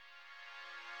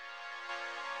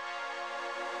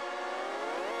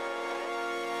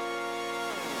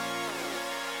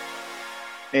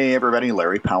Hey everybody,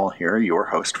 Larry Powell here, your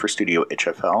host for Studio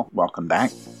HFL. Welcome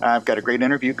back. I've got a great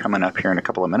interview coming up here in a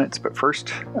couple of minutes, but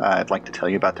first, I'd like to tell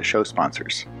you about the show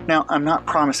sponsors. Now, I'm not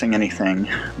promising anything,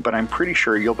 but I'm pretty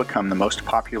sure you'll become the most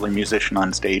popular musician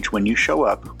on stage when you show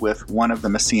up with one of the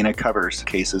Messina covers,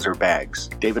 cases, or bags.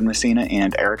 David Messina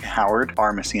and Erica Howard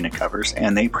are Messina covers,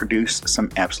 and they produce some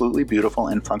absolutely beautiful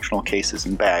and functional cases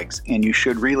and bags, and you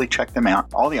should really check them out,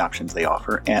 all the options they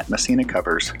offer, at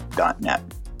messinacovers.net.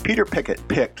 Peter Pickett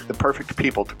picked the perfect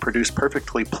people to produce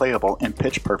perfectly playable and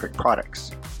pitch-perfect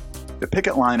products. The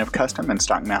Pickett line of custom and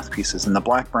stock mouthpieces and the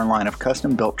Blackburn line of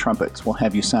custom-built trumpets will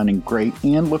have you sounding great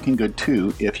and looking good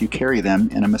too if you carry them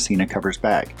in a Messina Covers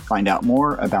bag. Find out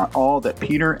more about all that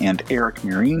Peter and Eric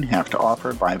Murine have to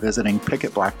offer by visiting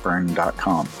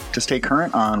pickettblackburn.com. To stay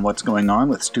current on what's going on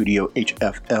with Studio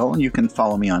HFL, you can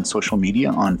follow me on social media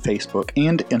on Facebook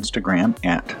and Instagram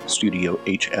at Studio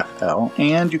HFL,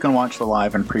 and you can watch the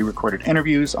live and pre-recorded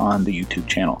interviews on the YouTube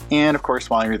channel. And of course,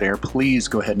 while you're there, please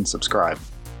go ahead and subscribe.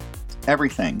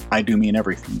 Everything, I do mean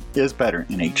everything, is better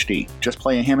in HD. Just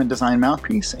play a Hammond Design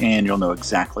mouthpiece and you'll know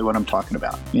exactly what I'm talking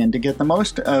about. And to get the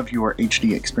most of your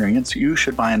HD experience, you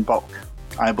should buy in bulk.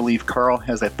 I believe Carl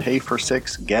has a pay for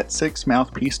 6, get 6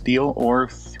 mouthpiece deal, or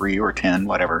 3 or 10,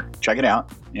 whatever. Check it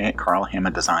out at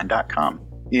carlhammonddesign.com.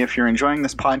 If you're enjoying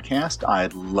this podcast,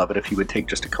 I'd love it if you would take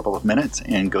just a couple of minutes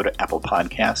and go to Apple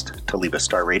Podcast to leave a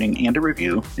star rating and a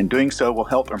review. And doing so will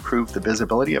help improve the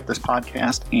visibility of this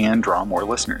podcast and draw more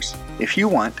listeners. If you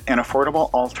want an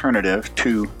affordable alternative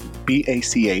to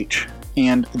BACH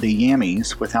and the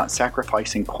Yammies without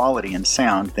sacrificing quality and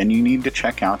sound, then you need to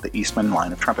check out the Eastman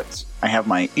line of trumpets. I have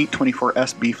my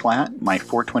 824S B-flat, my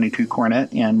 422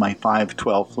 cornet, and my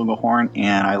 512 flugelhorn,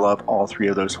 and I love all three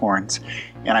of those horns.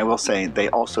 And I will say, they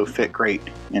also fit great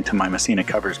into my Messina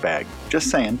Covers bag. Just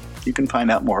saying. You can find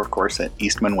out more, of course, at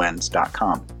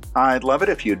eastmanwins.com. I'd love it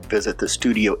if you'd visit the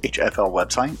Studio HFL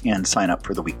website and sign up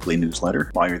for the weekly newsletter.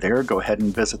 While you're there, go ahead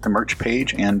and visit the merch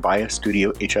page and buy a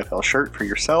Studio HFL shirt for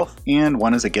yourself and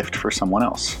one as a gift for someone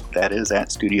else. That is at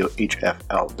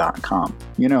studiohfl.com.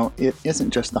 You know, it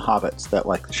isn't just the hobbits that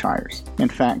like the Shires. In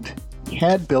fact,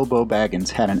 had Bilbo Baggins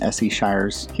had an SE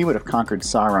Shires, he would have conquered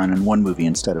Sauron in one movie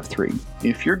instead of 3.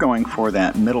 If you're going for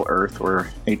that Middle-earth or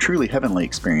a truly heavenly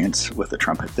experience with the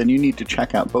trumpet, then you need to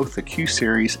check out both the Q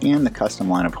Series and the custom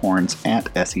line of horns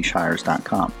at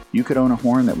seshires.com. You could own a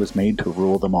horn that was made to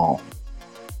rule them all.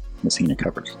 Messina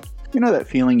Covers. You know that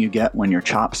feeling you get when your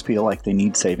chops feel like they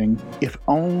need saving? If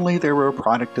only there were a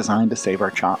product designed to save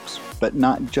our chops. But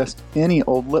not just any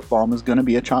old lip balm is going to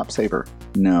be a chop saver.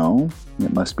 No,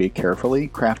 it must be a carefully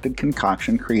crafted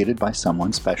concoction created by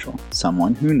someone special.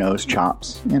 Someone who knows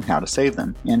chops and how to save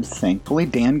them. And thankfully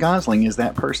Dan Gosling is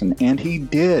that person, and he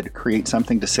did create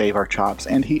something to save our chops,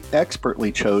 and he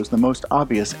expertly chose the most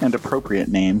obvious and appropriate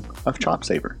name of Chop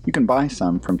Saver. You can buy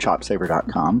some from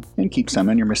chopsaver.com and keep some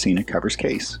in your Messina Covers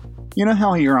case. You know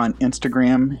how you're on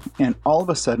Instagram and all of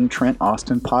a sudden Trent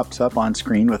Austin pops up on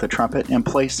screen with a trumpet and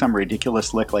plays some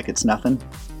ridiculous lick like it's nothing?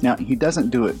 Now, he doesn't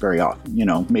do it very often,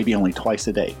 maybe only twice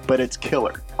a day, but it's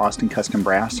killer. Austin Custom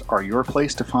Brass are your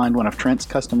place to find one of Trent's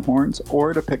custom horns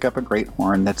or to pick up a great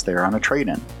horn that's there on a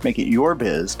trade-in. Make it your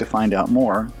biz to find out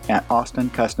more at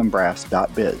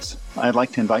austincustombrass.biz. I'd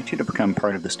like to invite you to become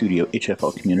part of the Studio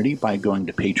HFL community by going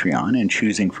to Patreon and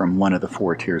choosing from one of the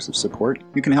 4 tiers of support.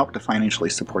 You can help to financially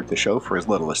support the show for as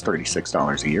little as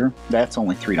 $36 a year. That's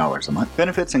only $3 a month.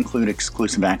 Benefits include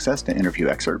exclusive access to interview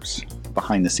excerpts,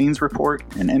 behind-the-scenes report,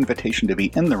 an invitation to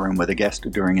be in the room with a guest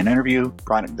during an interview,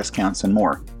 product discounts, and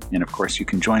more. And of course, you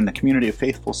can join the community of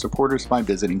faithful supporters by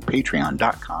visiting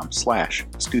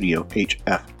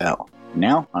patreon.com/StudioHFL.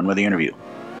 Now, on with the interview.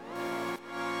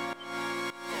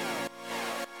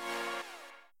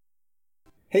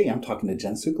 Hey, I'm talking to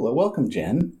Jen Siukola. Welcome,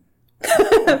 Jen.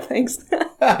 Thanks.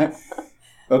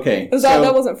 Okay.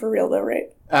 That wasn't for real, though,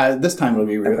 right? This time it'll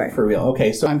be for real.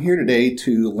 Okay, so I'm here today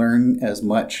to learn as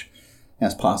much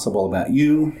as possible about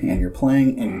you and your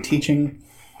playing and your teaching,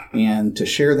 and to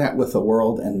share that with the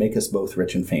world and make us both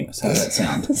rich and famous. How does that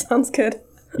sound? Sounds good.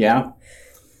 Yeah?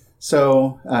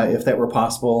 So, if that were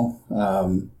possible,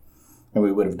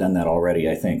 we would have done that already,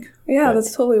 I think. Yeah,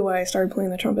 that's totally why I started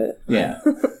playing the trumpet. Yeah.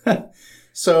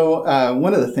 So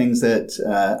one of the things that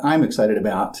I'm excited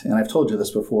about, and I've told you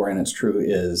this before and it's true,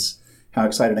 is how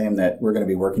excited I am that we're going to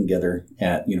be working together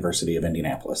at University of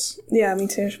Indianapolis. Yeah, me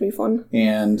too. It should be fun.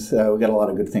 And we've got a lot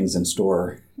of good things in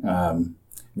store.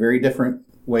 Very different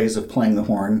ways of playing the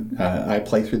horn. I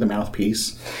play through the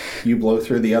mouthpiece. You blow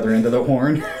through the other end of the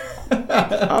horn.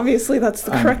 Obviously, that's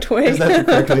the correct way. Is that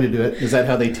the correct way to do it? Is that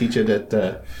how they teach it at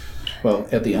Well,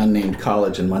 at the unnamed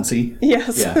college in Muncie?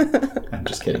 Yes. Yeah, I'm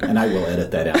just kidding. And I will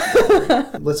edit that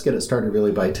out. Let's get it started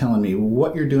really by telling me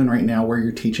what you're doing right now, where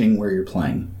you're teaching, where you're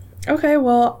playing. Okay,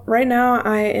 well, right now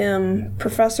I am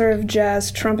professor of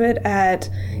jazz trumpet at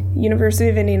University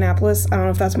of Indianapolis. I don't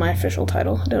know if that's my official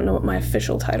title. I don't know what my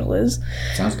official title is.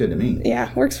 Sounds good to me.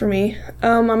 Yeah, works for me.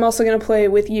 I'm also going to play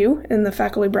with you in the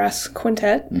faculty brass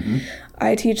quintet. Mm-hmm.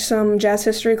 I teach some jazz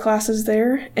history classes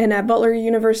there, and at Butler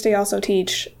University I also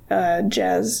teach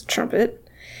jazz trumpet,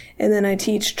 and then I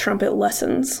teach trumpet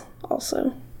lessons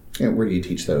also. And where do you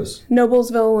teach those?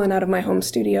 Noblesville and out of my home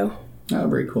studio. Oh,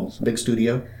 very cool. Big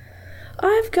studio?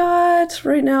 I've got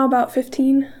right now about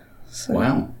 15. So,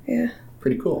 wow. Yeah.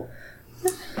 Pretty cool.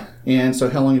 And so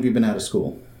how long have you been out of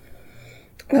school?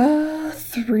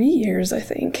 3 years, I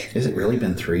think. Has it really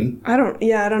been 3? I don't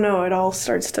know. It all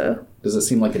starts to... Does it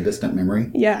seem like a distant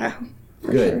memory? Yeah.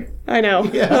 Good. Sure. I know.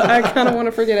 Yeah. I kind of want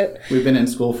to forget it. We've been in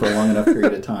school for a long enough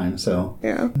period of time, so...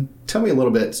 Yeah. Tell me a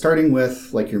little bit, starting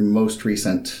with like your most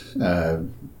recent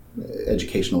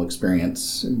educational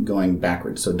experience, going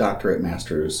backwards. So doctorate,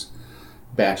 master's,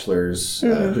 bachelor's,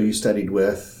 who you studied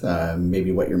with,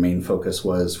 maybe what your main focus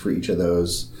was for each of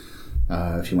those.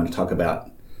 If you want to talk about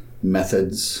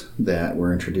methods that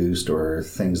were introduced or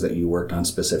things that you worked on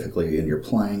specifically in your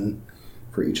playing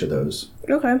for each of those.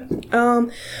 Okay.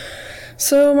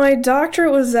 So my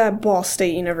doctorate was at Ball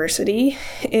State University,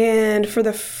 and for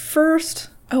the first...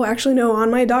 Oh, actually, no. On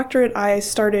my doctorate, I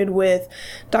started with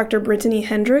Dr. Brittany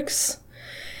Hendricks,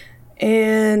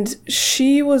 and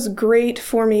she was great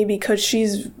for me because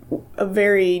she's a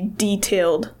very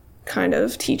detailed kind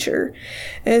of teacher.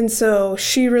 And so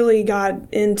she really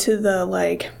got into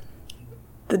the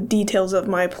details of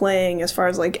my playing as far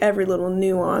as like every little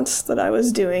nuance that I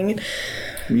was doing.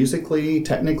 Musically,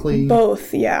 technically?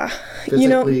 Both, yeah.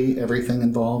 Physically, everything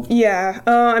involved?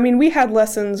 Yeah. We had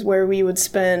lessons where we would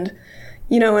spend,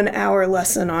 an hour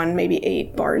lesson on maybe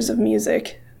 8 bars of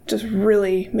music, just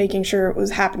really making sure it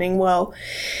was happening well.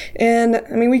 And,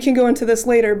 we can go into this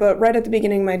later, but right at the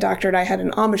beginning of my doctorate, I had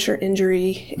an embouchure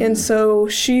injury. And so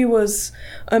she was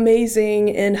amazing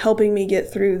in helping me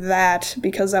get through that,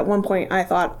 because at one point I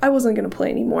thought I wasn't going to play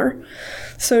anymore.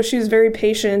 So she was very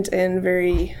patient and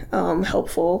very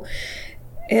helpful.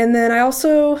 And then I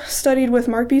also studied with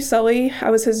Mark Buselli. I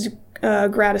was his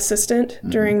grad assistant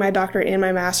during my doctorate and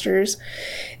my master's.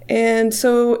 And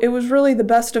so it was really the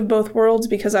best of both worlds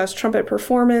because I was trumpet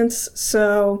performance.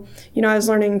 So, I was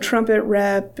learning trumpet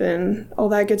rep and all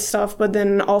that good stuff, but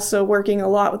then also working a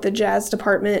lot with the jazz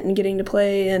department and getting to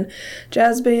play in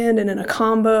jazz band and in a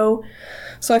combo.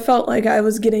 So I felt like I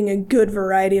was getting a good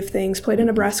variety of things. Played in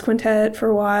a brass quintet for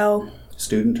a while.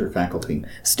 Student or faculty?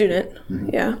 Student,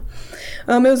 yeah.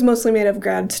 It was mostly made of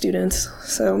grad students.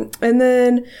 So, and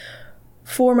then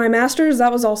for my master's, that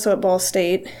was also at Ball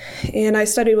State, and I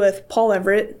studied with Paul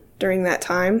Everett during that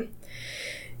time.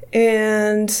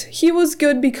 And he was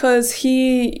good because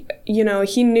he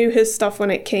knew his stuff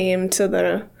when it came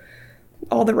to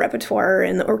all the repertoire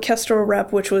and the orchestral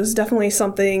rep, which was definitely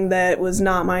something that was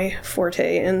not my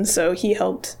forte. And so he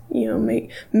helped,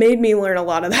 made me learn a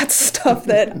lot of that stuff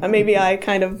that maybe I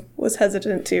kind of was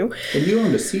hesitant to. And you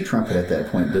owned a sea trumpet at that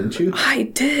point, didn't you? I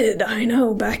did. I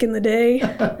know. Back in the day.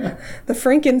 The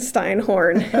Frankenstein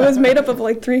horn. It was made up of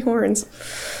like 3 horns.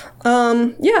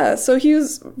 So he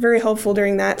was very helpful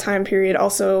during that time period.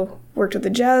 Also worked with the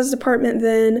jazz department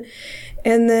then.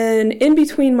 And then in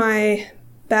between my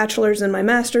bachelor's and my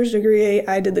master's degree,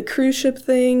 I did the cruise ship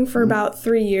thing for about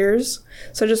 3 years.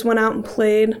 So I just went out and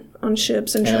played on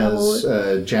ships and traveled. As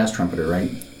a jazz trumpeter,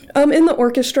 right? In the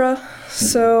orchestra.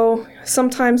 So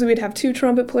sometimes we'd have 2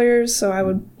 trumpet players, so I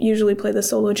would usually play the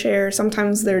solo chair.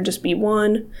 Sometimes there'd just be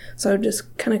 1, so I would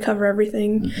just kind of cover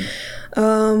everything.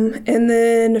 And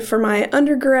then for my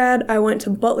undergrad, I went to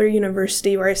Butler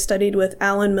University, where I studied with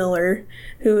Alan Miller,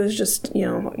 who was just,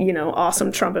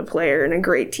 awesome trumpet player and a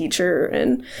great teacher.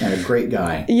 And a great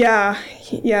guy.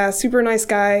 Yeah, super nice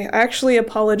guy. I actually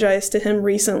apologized to him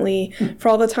recently for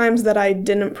all the times that I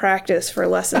didn't practice for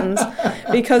lessons,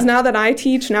 because now that I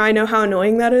teach, now I know how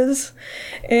annoying that is.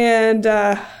 And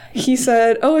he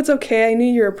said, "Oh, it's okay. I knew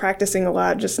you were practicing a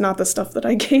lot, just not the stuff that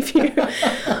I gave you."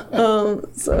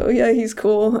 So yeah, he's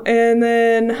cool. And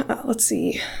then let's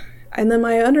see. And then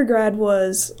my undergrad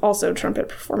was also trumpet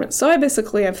performance. So I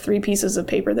basically have 3 pieces of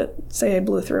paper that say I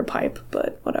blew through a pipe,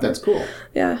 but whatever. That's cool.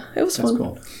 Yeah, it was fun. That's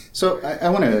cool. So I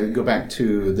want to go back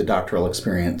to the doctoral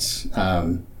experience.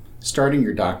 Starting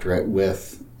your doctorate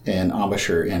with an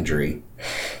embouchure injury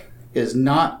is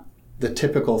not the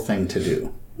typical thing to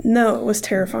do. No, it was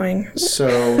terrifying.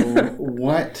 So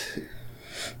what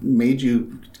made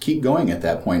you keep going at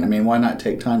that point? I mean, why not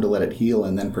take time to let it heal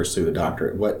and then pursue a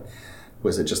doctorate? What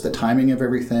was it, just the timing of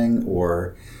everything,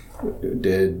 or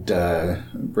did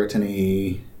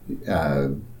Brittany,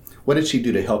 what did she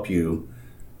do to help you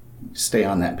stay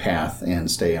on that path and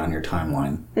stay on your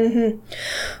timeline? Mm-hmm.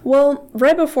 Well,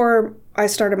 right before I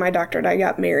started my doctorate, I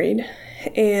got married.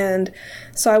 And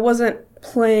so I wasn't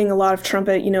playing a lot of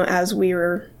trumpet, as we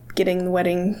were getting the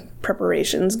wedding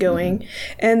preparations going.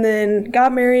 Mm-hmm. And then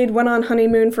got married, went on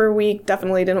honeymoon for a week,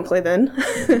 definitely didn't play then.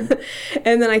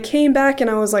 And then I came back and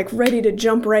I was like ready to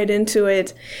jump right into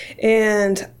it.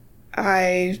 And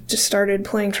I just started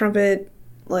playing trumpet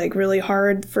like really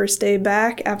hard first day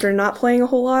back after not playing a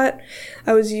whole lot.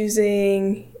 I was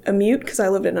using a mute because I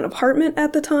lived in an apartment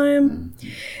at the time,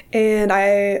 and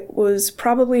I was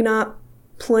probably not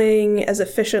playing as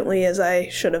efficiently as I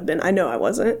should have been. I know I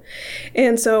wasn't.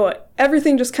 And so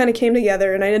everything just kind of came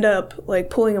together, and I ended up like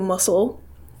pulling a muscle.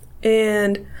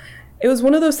 And it was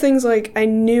one of those things like I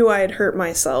knew I had hurt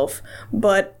myself,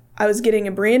 but I was getting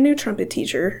a brand new trumpet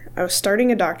teacher. I was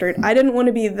starting a doctorate. I didn't want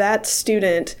to be that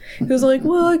student who was like,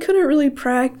 well, I couldn't really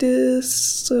practice.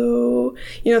 So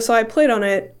I played on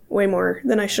it way more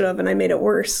than I should have, and I made it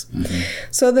worse. Mm-hmm.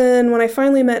 So then when I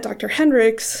finally met Dr.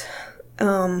 Hendricks,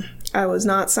 I was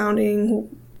not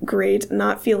sounding great,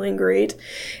 not feeling great.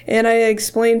 And I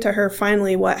explained to her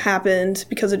finally what happened,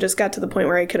 because it just got to the point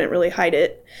where I couldn't really hide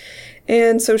it.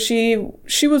 And so she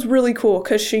was really cool,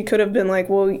 because she could have been like,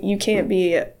 well, you can't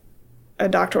be a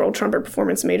doctoral trumpet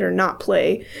performance major and not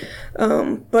play.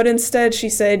 But instead she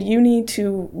said, you need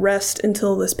to rest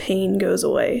until this pain goes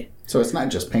away. So it's not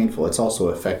just painful, it's also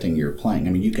affecting your playing. I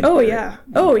mean, you can... Oh, yeah.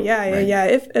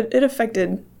 It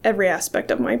affected every aspect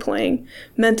of my playing,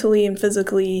 mentally and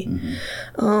physically,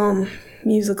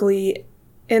 musically.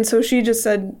 And so she just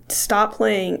said, stop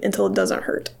playing until it doesn't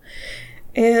hurt.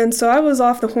 And so I was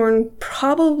off the horn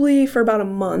probably for about a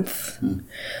month.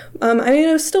 I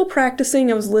was still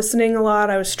practicing. I was listening a lot.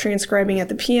 I was transcribing at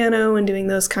the piano and doing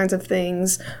those kinds of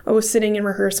things. I was sitting in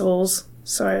rehearsals.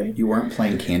 You weren't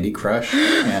playing Candy Crush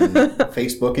and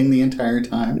Facebooking the entire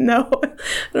time? No. I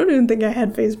don't even think I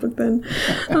had Facebook then.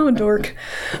 I'm a dork.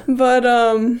 But,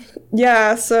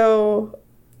 so...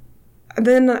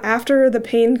 Then after the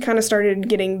pain kind of started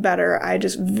getting better, I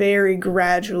just very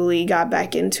gradually got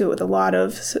back into it with a lot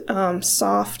of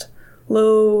soft,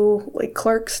 low, like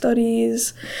Clark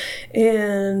studies.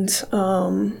 And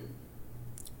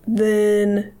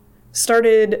then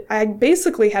I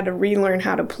basically had to relearn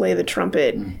how to play the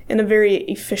trumpet in a very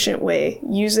efficient way,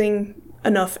 using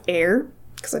enough air,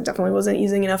 because I definitely wasn't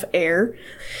using enough air.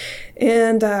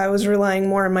 And I was relying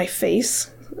more on my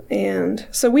face. And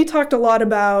so we talked a lot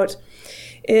about...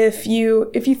 If you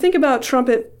think about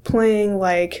trumpet playing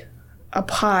like a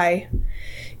pie,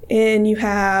 and you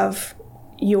have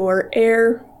your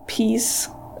air piece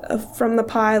from the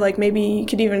pie, like maybe you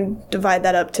could even divide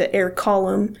that up to air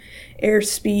column, air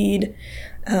speed,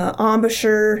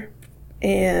 embouchure,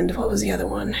 and what was the other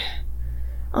one?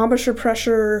 Embouchure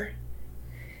pressure,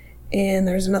 and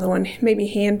there's another one, maybe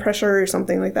hand pressure or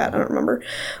something like that. I don't remember.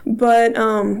 But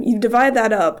you divide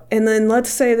that up, and then let's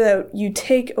say that you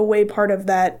take away part of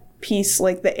that piece,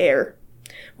 like the air.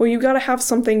 Well, you got to have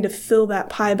something to fill that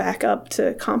pie back up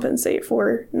to compensate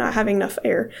for not having enough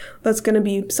air. That's going to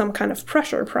be some kind of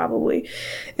pressure, probably.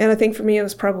 And I think for me, it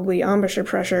was probably embouchure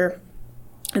pressure,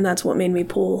 and that's what made me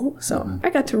pull. So I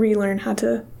got to relearn how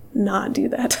to not do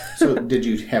that. So did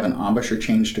you have an embouchure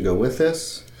change to go with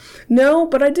this? No,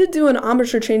 but I did do an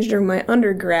embouchure change during my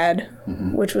undergrad,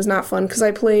 which was not fun because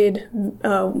I played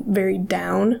very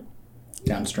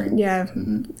downstream. Yeah.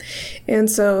 And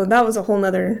so that was a whole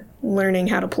nother learning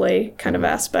how to play kind of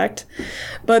aspect.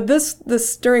 But this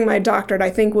during my doctorate, I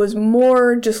think, was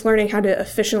more just learning how to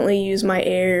efficiently use my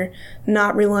air,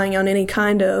 not relying on any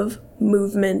kind of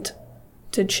movement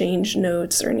to change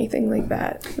notes or anything like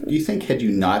that. Do you think had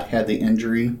you not had the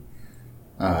injury...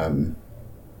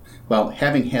 Well,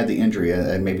 having had the injury,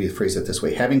 maybe phrase it this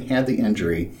way, having had the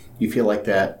injury, you feel like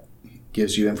that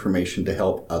gives you information to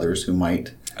help others who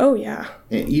might... Oh, yeah.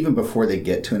 Even before they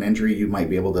get to an injury, you might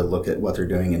be able to look at what they're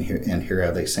doing and hear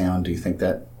how they sound. Do you think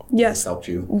that has helped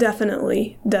you?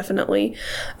 Definitely.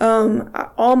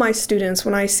 All my students,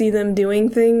 when I see them doing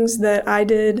things that I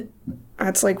did...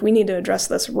 It's like, we need to address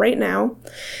this right now.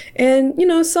 And,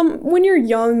 when you're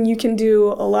young, you can do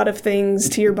a lot of things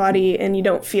to your body and you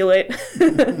don't feel it.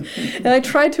 And I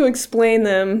try to explain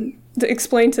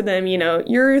to them,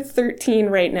 you're 13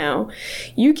 right now.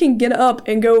 You can get up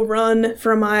and go run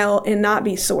for a mile and not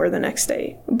be sore the next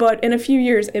day. But in a few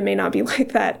years, it may not be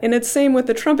like that. And it's same with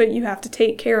the trumpet. You have to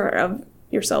take care of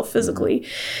yourself physically.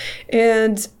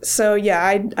 And so,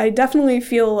 yeah, I definitely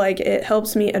feel like it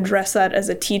helps me address that as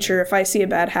a teacher. If I see a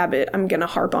bad habit, I'm going to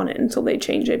harp on it until they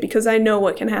change it because I know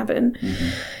what can happen.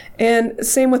 And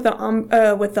same with the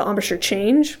embouchure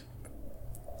change.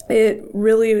 It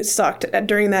really sucked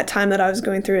during that time that I was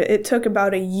going through it. It took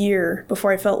about a year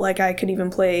before I felt like I could even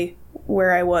play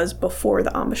where I was before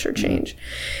the embouchure change.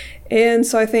 And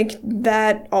so I think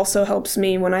that also helps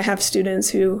me when I have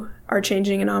students who are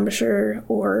changing an embouchure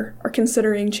or are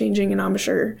considering changing an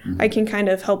embouchure. I can kind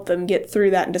of help them get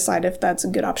through that and decide if that's a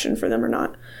good option for them or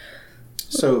not.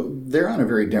 So they're on a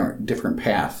very different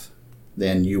path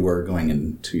than you were going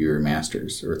into your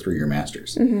master's or through your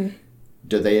master's.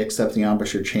 Do they accept the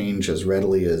embouchure change as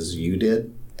readily as you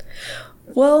did?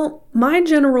 Well, my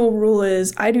general rule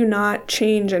is I do not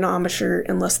change an embouchure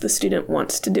unless the student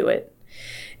wants to do it.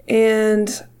 And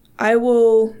I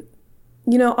will,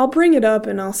 I'll bring it up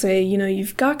and I'll say,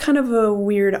 you've got kind of a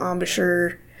weird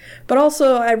embouchure, but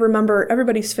also I remember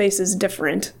everybody's face is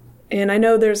different. And I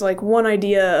know there's like one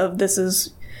idea of this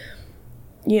is,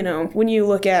 when you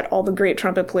look at all the great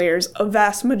trumpet players, a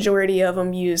vast majority of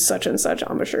them use such and such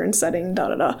embouchure and setting,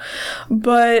 da-da-da.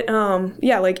 But,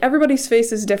 like everybody's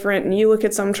face is different. And you look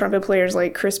at some trumpet players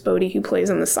like Chris Bodie, who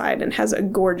plays on the side and has a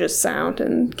gorgeous sound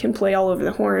and can play all over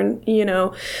the horn,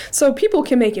 So people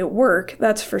can make it work,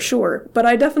 that's for sure. But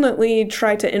I definitely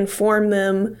try to inform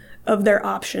them of their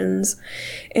options.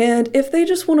 And if they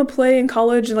just want to play in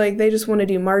college, like they just want to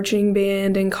do marching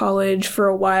band in college for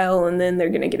a while and then they're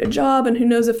going to get a job and who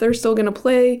knows if they're still going to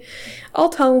play, I'll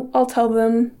tell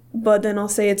them, but then I'll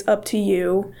say it's up to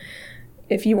you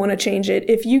if you want to change it.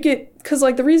 If you get, because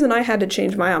like the reason I had to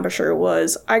change my embouchure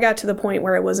was I got to the point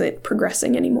where I wasn't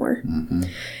progressing anymore.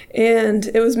 And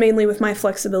it was mainly with my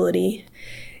flexibility.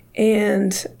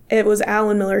 And it was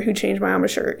Alan Miller who changed my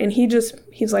embouchure. And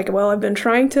he's like, well, I've been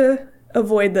trying to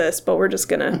avoid this, but we're just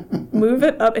going to move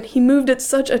it up. And he moved it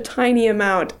such a tiny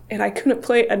amount, and I couldn't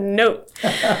play a note.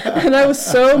 And I was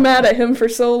so mad at him for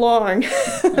so long.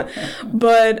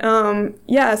 But,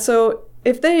 so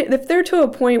if they're to a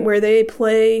point where they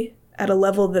play at a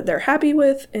level that they're happy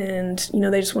with and,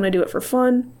 they just want to do it for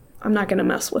fun, I'm not going to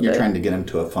mess with it. You're trying to get them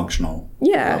to a functional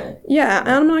level. Yeah,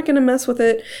 I'm not going to mess with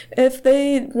it. If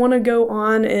they want to go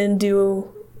on and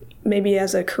do maybe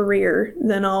as a career,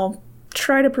 then I'll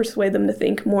try to persuade them to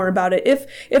think more about it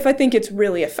if I think it's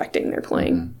really affecting their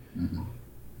playing.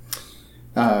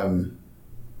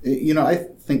 I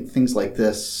think things like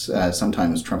this,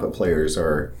 sometimes trumpet players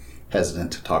are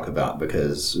hesitant to talk about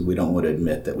because we don't want to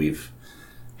admit that we've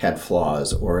had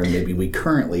flaws, or maybe we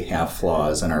currently have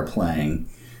flaws in our playing.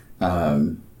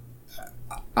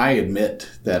 I admit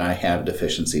that I have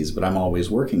deficiencies, but I'm always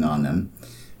working on them.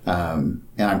 And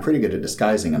I'm pretty good at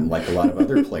disguising them like a lot of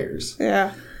other players.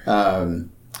 Yeah.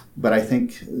 But I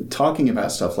think talking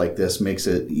about stuff like this makes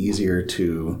it easier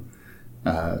to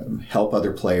help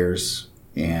other players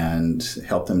and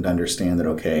help them to understand that,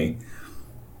 okay,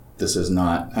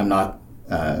 I'm not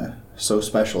so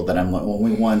special that I'm the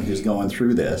only one who's going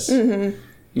through this,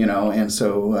 and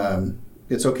so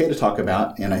it's okay to talk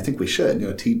about, and I think we should.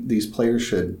 These players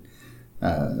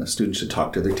students should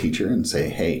talk to their teacher and say,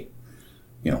 "Hey,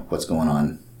 what's going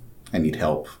on? I need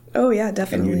help." Oh yeah,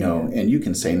 definitely. And you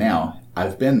can say now,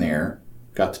 "I've been there,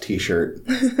 got the T-shirt.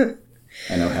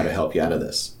 I know how to help you out of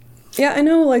this." Yeah, I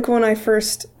know. Like when I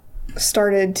first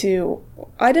started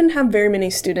I didn't have very many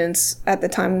students at the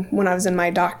time when I was in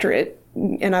my doctorate,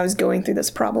 and I was going through this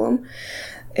problem.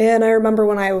 And I remember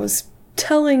when I was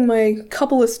telling my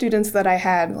couple of students that I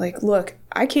had, like, look,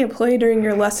 I can't play during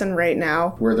your lesson right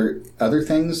now. Were there other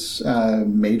things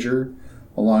major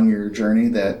along your journey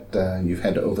that you've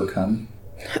had to overcome?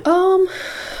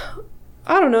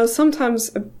 I don't know.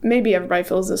 Sometimes, maybe everybody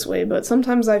feels this way, but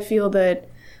sometimes I feel that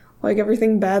like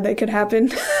everything bad that could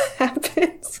happen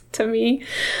happens to me.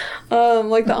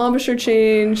 Like the embouchure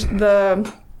change,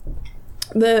 the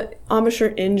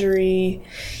embouchure injury,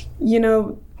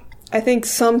 I think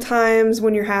sometimes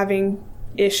when you're having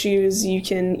issues, you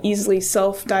can easily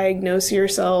self-diagnose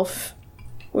yourself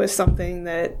with something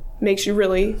that makes you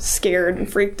really scared and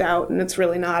freaked out, and it's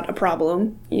really not a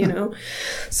problem,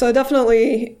 So I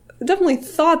definitely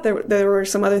thought there were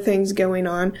some other things going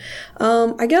on.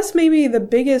 I guess maybe the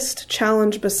biggest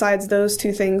challenge besides those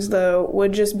two things, though,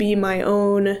 would just be my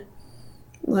own,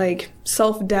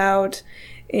 self-doubt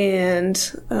and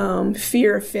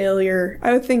fear of failure.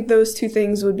 I would think those two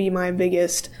things would be my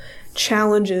biggest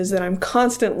challenges that I'm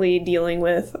constantly dealing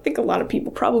with. I think a lot of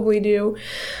people probably do.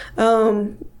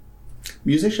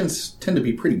 Musicians tend to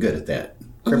be pretty good at that.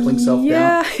 Crippling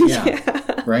self-doubt.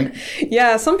 Yeah. right?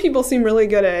 Yeah, some people seem really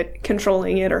good at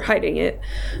controlling it or hiding it,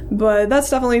 but that's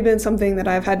definitely been something that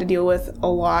I've had to deal with a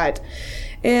lot.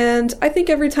 And I think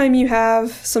every time you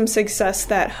have some success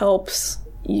that helps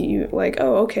you, like,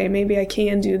 oh, okay, maybe I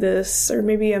can do this, or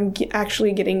maybe I'm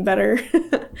actually getting better.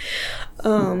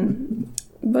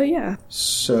 But yeah.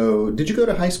 So, did you go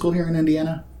to high school here in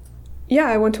Indiana? Yeah,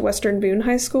 I went to Western Boone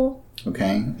High School.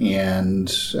 Okay,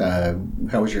 and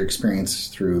how was your experience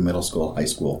through middle school, high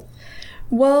school?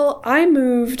 Well, I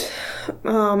moved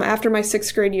after my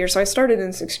 6th grade year, so I started in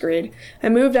 6th grade. I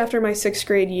moved after my 6th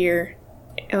grade year,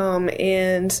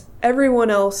 and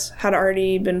everyone else had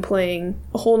already been playing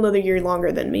a whole nother year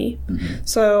longer than me. Mm-hmm.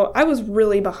 So I was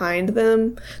really behind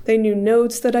them. They knew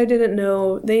notes that I didn't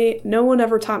know. No one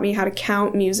ever taught me how to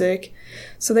count music.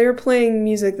 So they were playing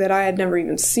music that I had never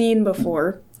even seen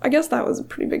before. I guess that was a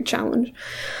pretty big challenge.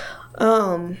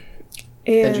 And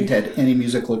had you had any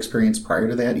musical experience prior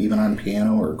to that, even on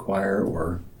piano or choir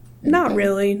or anything? Not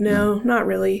really. No, not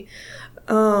really.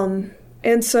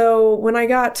 And so when I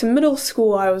got to middle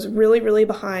school, I was really, really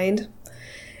behind.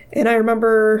 And I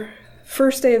remember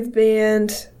first day of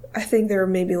band, I think there were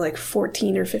maybe like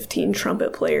 14 or 15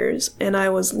 trumpet players, and I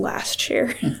was last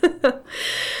chair.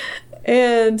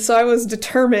 And so I was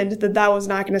determined that that was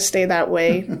not going to stay that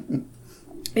way.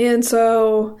 And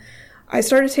so I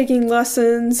started taking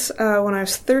lessons when I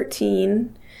was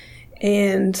 13.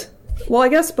 And, well, I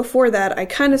guess before that, I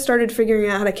kind of started figuring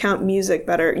out how to count music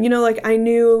better. You know, like I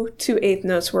knew 2 8th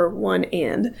notes were 1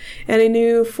 and I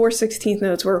knew 4 16th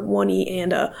notes were 1 E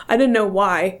and a. I didn't know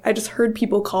why. I just heard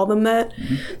people call them that.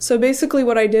 Mm-hmm. So basically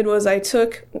what I did was I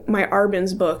took my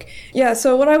Arbin's book. Yeah,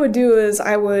 so what I would do is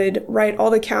I would write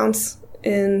all the counts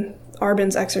in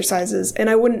Arbin's exercises, and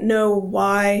I wouldn't know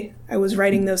why I was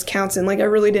writing those counts in. Like, I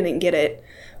really didn't get it.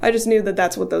 I just knew that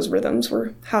that's what those rhythms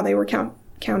were, how they were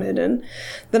counted. And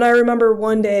then I remember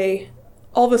one day,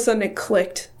 all of a sudden it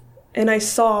clicked, and I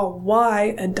saw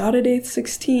why a dotted 8th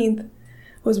 16th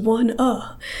was 1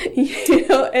 you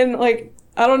know, and like,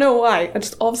 I don't know why. I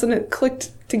just all of a sudden it clicked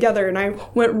together, and I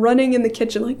went running in the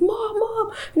kitchen like,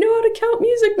 Mom, I know how to count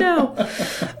music now.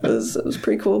 It was a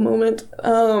pretty cool moment.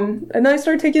 And then I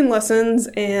started taking lessons,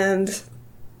 and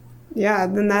yeah,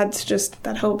 then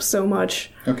that helps so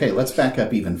much. Okay, let's back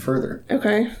up even further.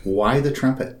 Okay. Why the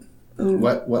trumpet?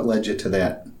 What led you to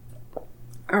that?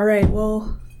 All right,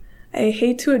 well, I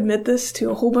hate to admit this to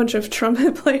a whole bunch of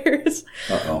trumpet players,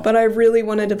 but I really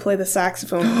wanted to play the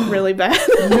saxophone really bad.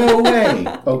 No way!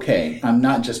 Okay, I'm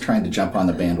not just trying to jump on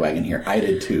the bandwagon here. I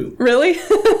did too. Really?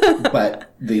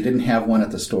 But they didn't have one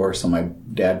at the store, so my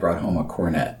dad brought home a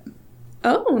cornet.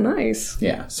 Oh, nice.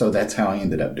 Yeah, so that's how I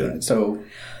ended up doing it. So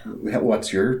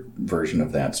what's your version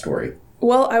of that story?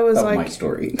 Well, I was my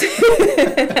story.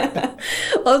 I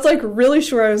was like really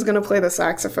sure I was going to play the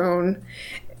saxophone.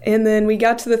 And then we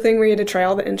got to the thing where you had to try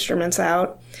all the instruments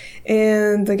out.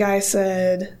 And the guy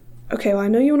said, okay, well, I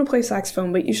know you want to play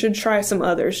saxophone, but you should try some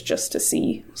others just to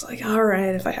see. I was like, all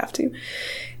right, if I have to.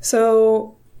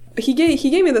 So he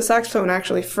gave me the saxophone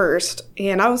actually first,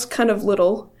 and I was kind of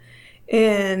little.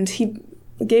 And he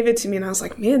gave it to me, and I was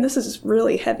like, man, this is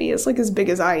really heavy. It's like as big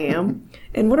as I am.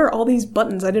 And what are all these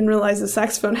buttons? I didn't realize the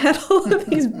saxophone had all of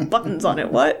these buttons on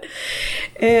it. What?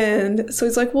 And so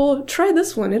he's like, well, try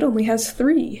this one. It only has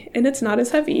 3, and it's not as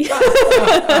heavy.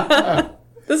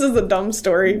 This is a dumb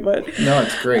story, but... No,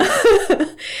 it's great.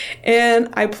 And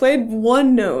I played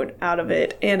one note out of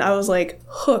it, and I was like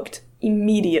hooked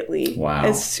immediately. Wow.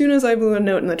 As soon as I blew a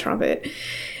note in the trumpet.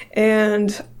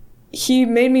 And he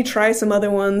made me try some other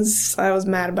ones. I was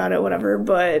mad about it, whatever,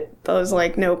 but I was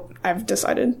like, nope, I've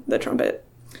decided the trumpet.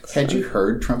 Had you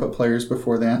heard trumpet players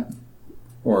before that?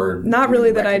 Or not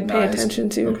really that I'd pay attention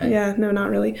to. Okay. Yeah, no, not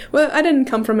really. Well, I didn't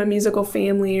come from a musical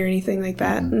family or anything like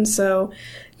that, and so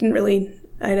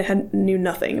I knew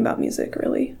nothing about music,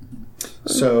 really.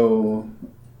 So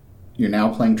you're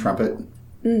now playing trumpet.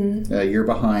 Mm-hmm. You're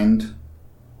behind.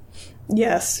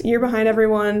 Yes, you're behind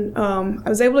everyone. I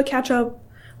was able to catch up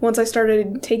once I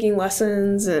started taking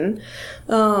lessons, and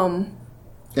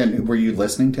were you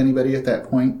listening to anybody at that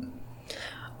point?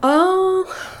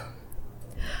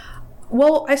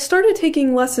 Well, I started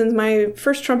taking lessons. My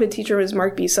first trumpet teacher was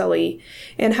Mark B. Sully,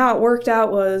 and how it worked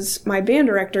out was my band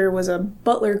director was a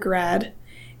Butler grad,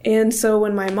 and so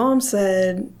when my mom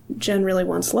said Jen really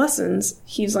wants lessons,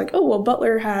 he's like, oh, well,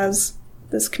 Butler has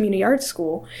this community arts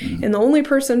school. Mm-hmm. And the only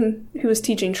person who was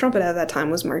teaching trumpet at that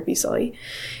time was Mark B. Sully.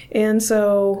 And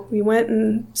so we went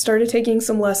and started taking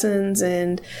some lessons,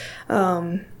 and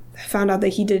found out that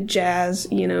he did jazz,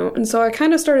 you know. And so I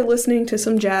kind of started listening to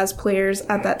some jazz players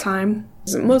at that time.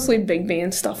 It was mostly big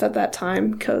band stuff at that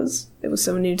time because it was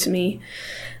so new to me.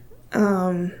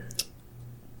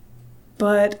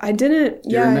 But I didn't...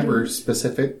 Do you remember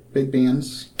specific big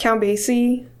bands? Count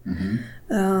Basie.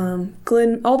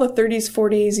 Glenn, all the 30s,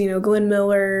 40s, Glenn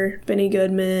Miller, Benny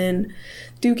Goodman,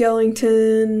 Duke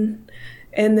Ellington.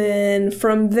 And then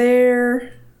from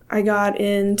there, I got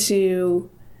into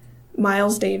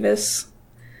Miles Davis,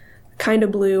 Kinda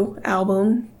Blue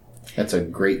album. That's a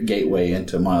great gateway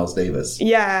into Miles Davis.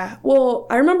 Yeah. Well,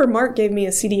 I remember Mark gave me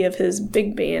a CD of his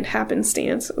big band,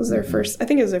 Happenstance. It was their first, I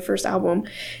think it was their first album.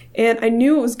 And I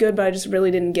knew it was good, but I just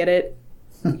really didn't get it.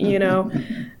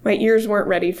 My ears weren't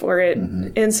ready for it.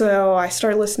 And so I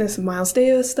started listening to some Miles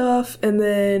Davis stuff. And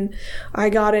then I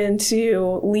got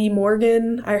into Lee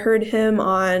Morgan. I heard him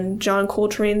on John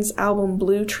Coltrane's album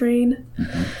Blue Train.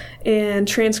 And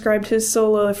transcribed his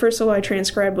solo. The first solo I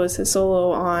transcribed was his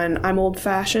solo on I'm Old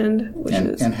Fashioned.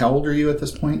 And how old are you at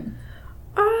this point?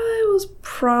 I was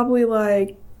probably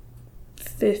like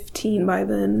 15 by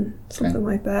then, something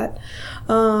like that.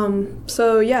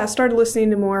 So yeah, I started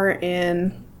listening to more,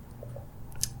 and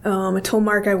I told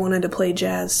Mark I wanted to play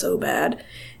jazz so bad.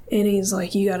 And he's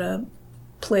like, you gotta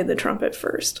play the trumpet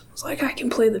first. I was like, I can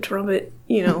play the trumpet,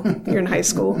 you're in high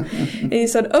school. And he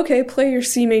said, okay, play your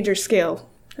C major scale.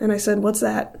 And I said, what's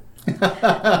that?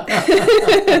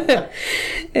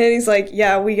 And he's like,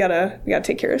 yeah, we gotta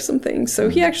take care of some things. So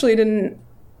he actually didn't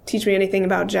teach me anything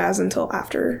about jazz until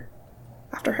after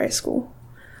high school.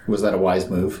 Was that a wise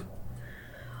move?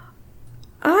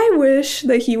 I wish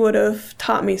that he would have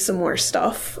taught me some more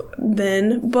stuff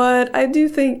then, but I do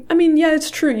think, yeah,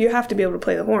 it's true. You have to be able to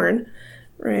play the horn,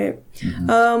 right?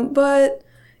 But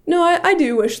no, I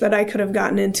do wish that I could have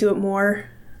gotten into it more.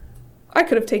 I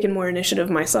could have taken more initiative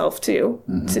myself, too,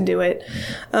 to do it.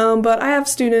 But I have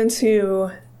students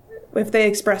who, if they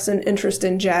express an interest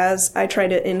in jazz, I try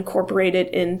to incorporate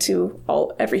it into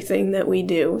everything that we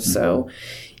do. So,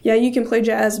 yeah, you can play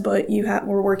jazz, but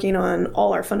we're working on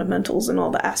all our fundamentals and all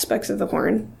the aspects of the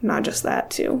horn, not just that,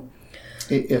 too.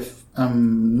 If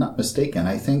I'm not mistaken,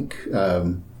 I think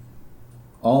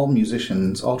all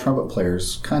musicians, all trumpet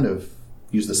players kind of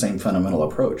use the same fundamental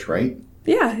approach, right?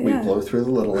 Yeah. We blow through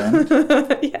the little end.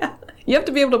 Yeah. You have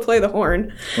to be able to play the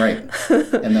horn. Right.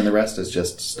 And then the rest is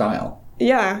just style.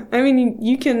 Yeah.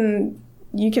 You can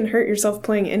hurt yourself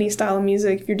playing any style of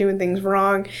music if you're doing things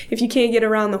wrong. If you can't get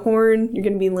around the horn, you're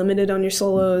going to be limited on your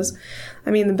solos.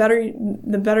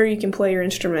 The better you can play your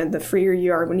instrument, the freer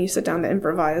you are when you sit down to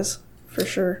improvise, for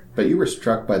sure. But you were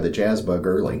struck by the jazz bug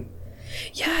early.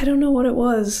 Yeah, I don't know what it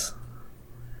was.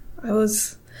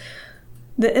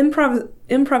 The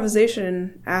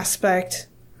improvisation aspect,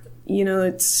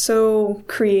 it's so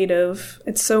creative.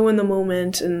 It's so in the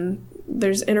moment, and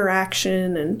there's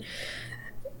interaction, and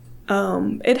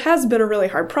it has been a really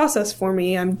hard process for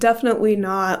me. I'm definitely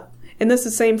not, and this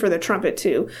is the same for the trumpet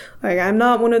too. Like, I'm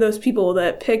not one of those people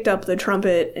that picked up the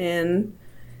trumpet and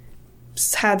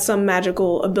had some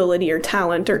magical ability or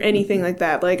talent or anything like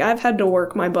that. Like, I've had to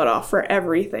work my butt off for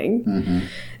everything.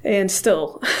 And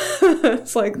still,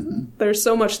 it's like, there's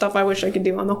so much stuff I wish I could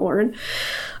do on the horn.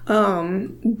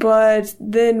 But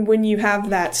then when you have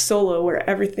that solo where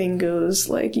everything goes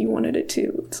like you wanted it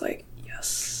to, it's like,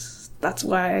 yes, that's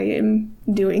why I am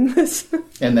doing this.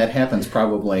 And that happens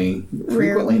probably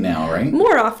frequently now, right?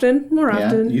 More often.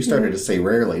 Yeah, you started to say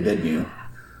rarely, didn't you?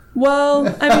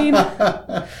 Well,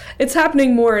 it's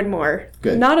happening more and more.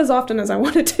 Good. Not as often as I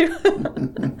wanted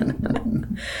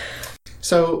to.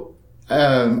 So,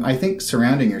 I think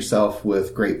surrounding yourself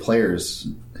with great players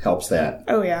helps that.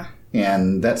 Oh, yeah.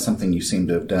 And that's something you seem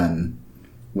to have done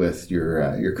with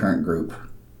your current group.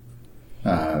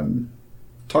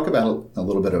 Talk about a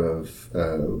little bit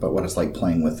about what it's like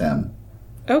playing with them.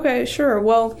 Okay, sure.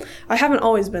 Well, I haven't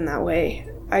always been that way.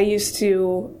 I used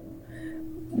to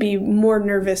be more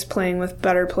nervous playing with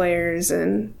better players,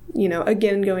 and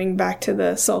again going back to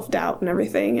the self-doubt and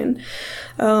everything. And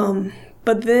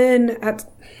but then I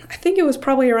think it was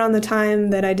probably around the time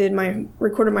that I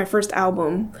recorded my first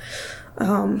album,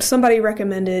 somebody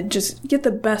recommended just get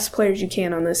the best players you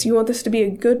can on this. You want this to be a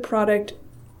good product,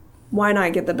 why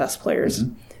not get the best players?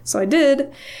 So I did,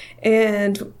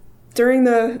 and during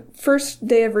the first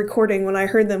day of recording, when I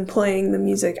heard them playing the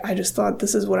music, I just thought,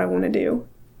 this is what I want to do.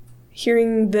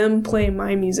 Hearing them play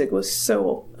my music was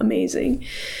so amazing.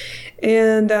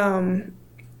 And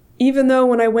even though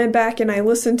when I went back and I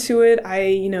listened to it,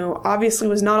 I, obviously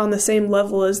was not on the same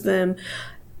level as them,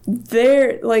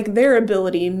 their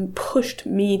ability pushed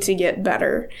me to get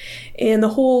better. And the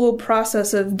whole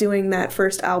process of doing that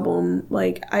first album,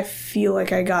 I feel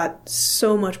like I got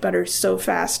so much better so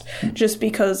fast just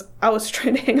because I was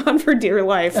trying to hang on for dear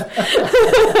life.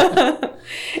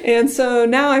 And so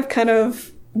now I've kind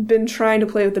of been trying to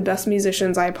play with the best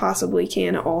musicians I possibly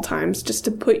can at all times, just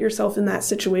to put yourself in that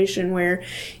situation where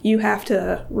you have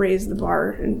to raise the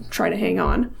bar and try to hang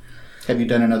on. Have you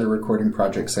done another recording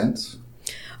project since?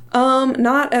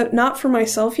 Not for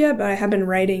myself yet, but I have been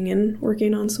writing and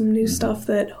working on some new stuff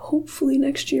that hopefully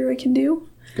next year I can do.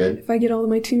 Good. If I get all of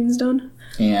my tunes done.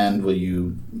 And will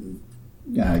you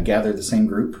gather the same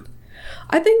group?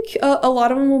 I think a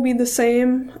lot of them will be the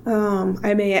same.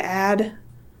 I may add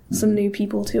some new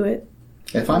people to it.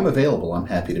 If I'm available, I'm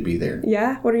happy to be there.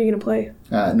 Yeah? What are you going to play?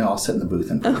 No, I'll sit in the booth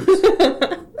and produce.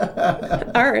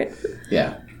 All right.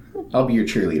 Yeah. I'll be your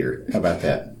cheerleader. How about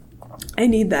that? I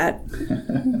need that.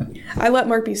 I let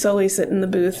Mark B. Sully sit in the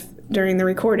booth during the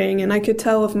recording, and I could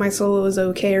tell if my solo was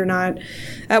okay or not.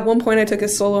 At one point I took a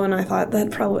solo and I thought, I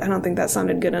don't think that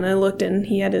sounded good, and I looked and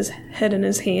he had his head in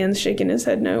his hands, shaking his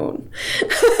head no.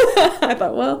 I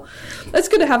thought, well, it's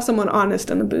good to have someone honest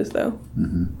in the booth, though.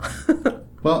 Mm-hmm.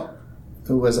 Well,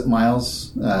 was it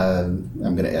Miles? I'm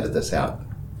going to edit this out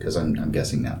because I'm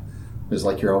guessing now. It was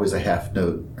like you're always a half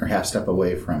note or half step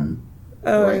away from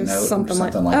the right note. Something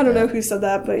like that. I don't know who said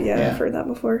that, but yeah, I've heard that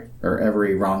before. Or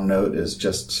every wrong note is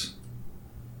just...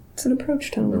 It's an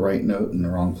approach tone. The right note in the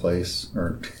wrong place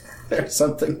or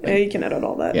something. Yeah, you can edit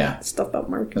all that. Yeah. Stuff up,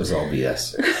 Mark. It was all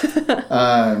BS.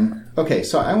 Okay,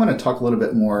 so I want to talk a little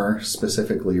bit more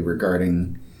specifically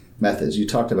regarding methods. You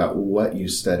talked about what you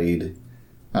studied,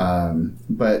 or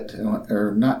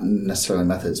not necessarily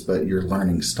methods, but your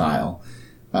learning style.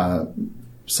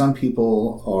 Some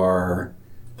people are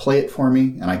play it for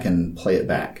me and I can play it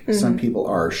back. Mm-hmm. Some people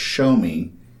are show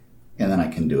me and then I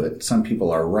can do it. Some people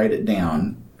are write it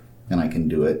down and I can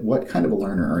do it. What kind of a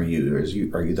learner are you?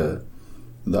 Are you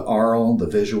the aural, the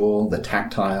visual, the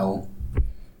tactile?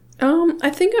 I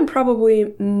think I'm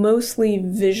probably mostly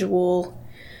visual,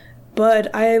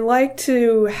 but I like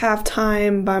to have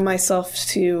time by myself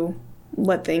to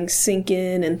let things sink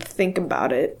in and think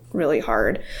about it really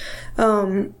hard.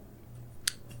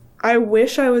 I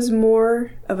wish I was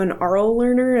more of an aural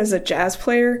learner as a jazz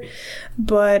player,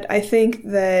 but I think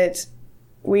that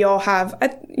we all have, I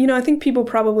think people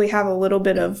probably have a little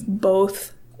bit of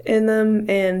both in them.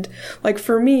 And like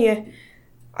for me,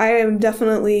 I am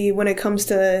definitely, when it comes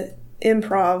to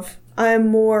improv, I'm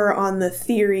more on the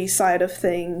theory side of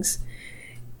things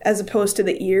as opposed to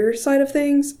the ear side of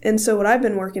things. And so what I've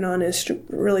been working on is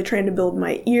really trying to build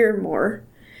my ear more.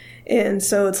 And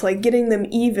so it's like getting them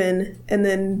even and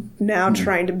then now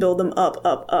trying to build them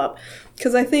up.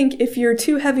 Because I think if you're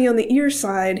too heavy on the ear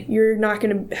side, you're not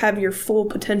going to have your full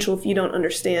potential if you don't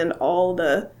understand all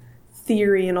the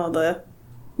theory and all the,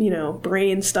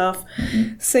 brain stuff.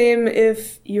 Mm-hmm. Same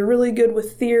if you're really good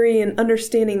with theory and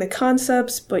understanding the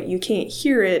concepts, but you can't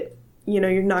hear it,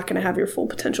 you're not going to have your full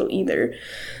potential either.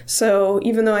 So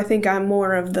even though I think I'm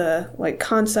more of the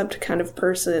concept kind of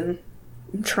person,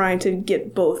 I'm trying to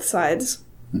get both sides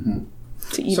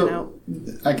to even out.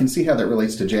 I can see how that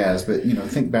relates to jazz, but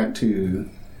think back to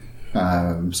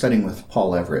studying with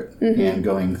Paul Everett and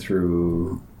going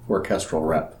through orchestral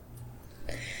rep.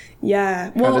 Yeah.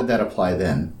 How did that apply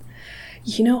then?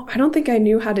 I don't think I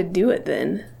knew how to do it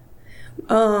then.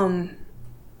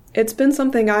 It's been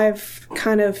something I've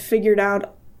kind of figured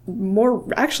out more,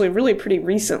 actually really pretty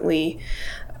recently.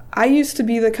 I used to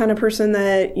be the kind of person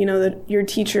that, that your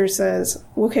teacher says,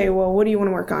 okay, well, what do you want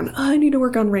to work on? I need to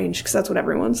work on range, because that's what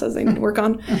everyone says they need to work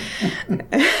on.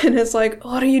 And it's like,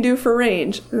 what do you do for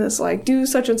range? And it's like, do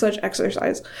such and such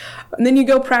exercise. And then you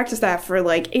go practice that for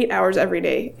 8 hours every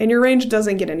day, and your range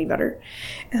doesn't get any better.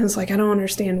 And it's like, I don't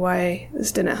understand why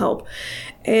this didn't help.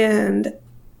 And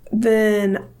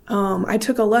then I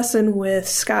took a lesson with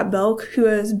Scott Belk, who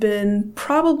has been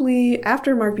probably,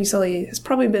 after Mark B. Sully, has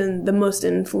probably been the most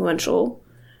influential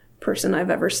person I've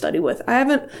ever studied with. I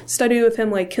haven't studied with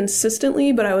him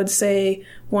consistently, but I would say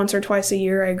once or twice a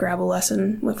year I grab a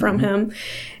lesson from him.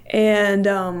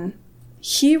 And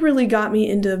he really got me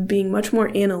into being much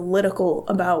more analytical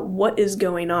about what is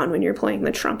going on when you're playing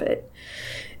the trumpet.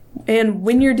 And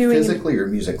when you're doing... Physically or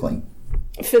musically?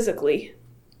 Physically.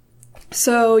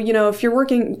 So, if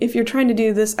you're trying to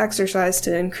do this exercise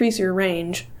to increase your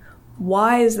range,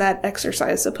 why is that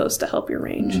exercise supposed to help your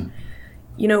range?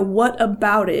 What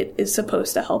about it is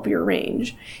supposed to help your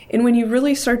range? And when you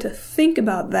really start to think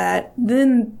about that,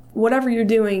 then whatever you're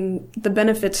doing, the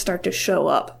benefits start to show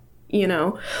up,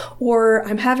 Or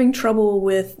I'm having trouble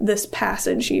with this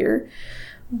passage here.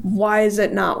 Why is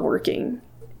it not working?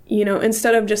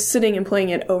 Instead of just sitting and playing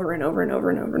it over and over and over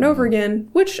and over and over again,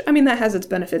 which, that has its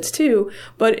benefits too.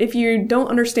 But if you don't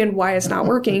understand why it's not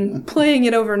working, playing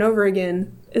it over and over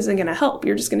again isn't going to help.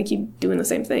 You're just going to keep doing the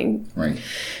same thing. Right.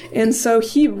 And so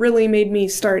he really made me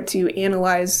start to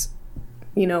analyze,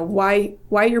 why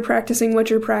you're practicing what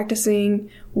you're practicing,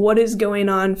 what is going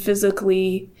on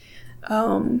physically,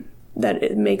 that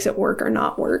it makes it work or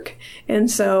not work. And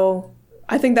so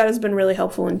I think that has been really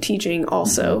helpful in teaching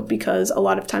also, because a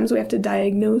lot of times we have to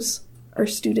diagnose our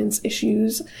students'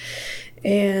 issues.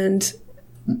 And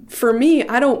for me,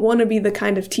 I don't want to be the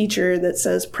kind of teacher that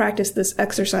says, practice this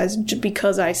exercise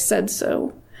because I said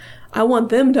so. I want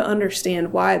them to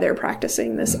understand why they're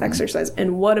practicing this exercise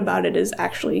and what about it is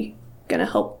actually going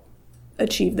to help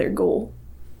achieve their goal.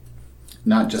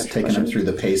 Not just taking them through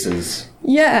the paces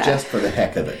just for the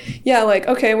heck of it. Yeah, like,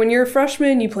 okay, when you're a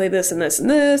freshman, you play this and this and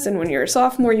this, and when you're a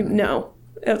sophomore, no.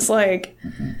 It's like,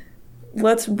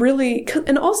 let's really...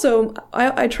 And also,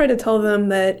 I try to tell them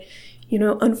that,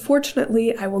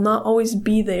 unfortunately, I will not always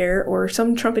be there, or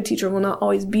some trumpet teacher will not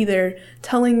always be there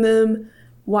telling them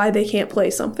why they can't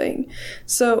play something.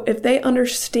 So if they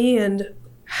understand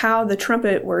how the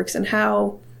trumpet works and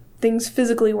how things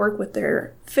physically work with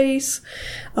their face,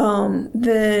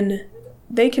 then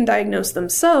they can diagnose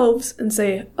themselves and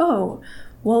say, oh,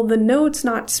 well, the note's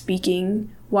not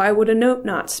speaking. Why would a note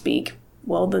not speak?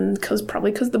 Well, then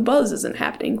probably because the buzz isn't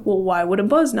happening. Well, why would a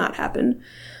buzz not happen?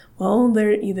 Well,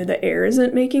 either the air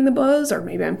isn't making the buzz, or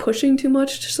maybe I'm pushing too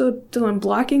much, so I'm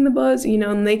blocking the buzz,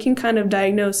 and they can kind of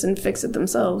diagnose and fix it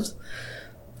themselves.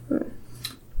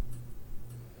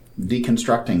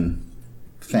 Deconstructing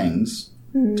things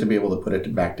to be able to put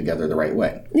it back together the right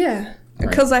way. Yeah,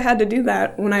 because I had to do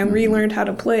that when I relearned how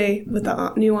to play with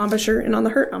the new embouchure and on the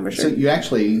Hurt embouchure. So you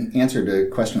actually answered a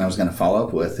question I was going to follow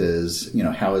up with is,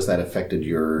 how has that affected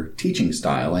your teaching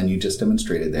style? And you just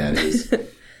demonstrated that is...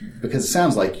 Because it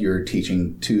sounds like you're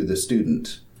teaching to the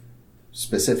student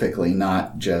specifically,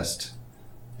 not just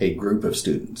a group of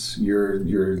students.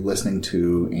 You're listening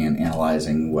to and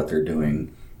analyzing what they're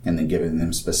doing and then giving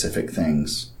them specific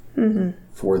things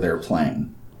for their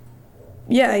playing.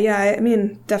 Yeah. I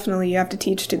mean, definitely you have to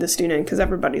teach to the student because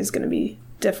everybody's going to be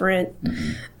different.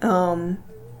 And,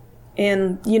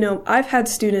 I've had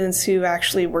students who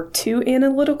actually were too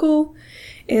analytical.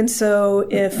 And so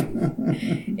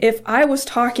if I was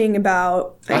talking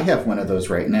about... I have one of those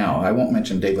right now. I won't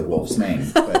mention David Wolf's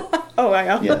name. But oh, I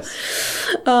know. Yes.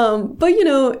 But,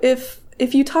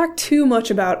 if you talk too much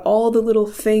about all the little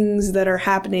things that are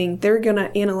happening, they're going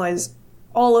to analyze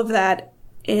all of that,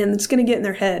 and it's going to get in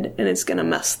their head, and it's going to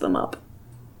mess them up.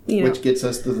 Which gets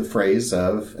us to the phrase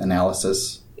of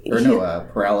paralysis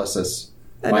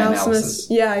by analysis.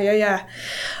 Yeah.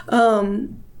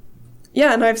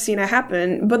 Yeah, and I've seen it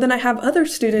happen. But then I have other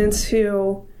students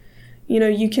who,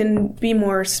 you can be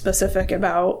more specific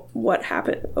about what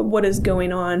happened, what is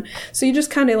going on. So you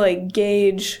just kind of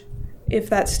gauge if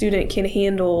that student can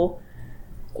handle,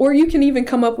 or you can even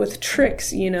come up with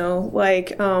tricks,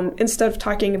 instead of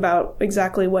talking about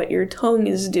exactly what your tongue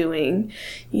is doing,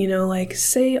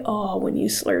 say aw when you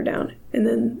slur down, and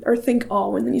then, or think aw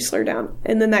when you slur down.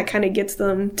 And then that kind of gets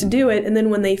them to do it. And then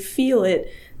when they feel it,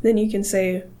 then you can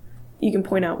say, you can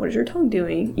point out, what is your tongue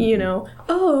doing?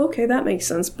 Oh, okay, that makes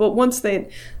sense. But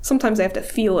sometimes they have to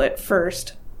feel it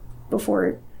first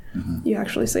before you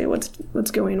actually say what's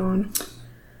going on.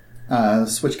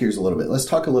 Switch gears a little bit. Let's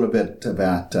talk a little bit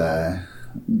about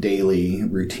daily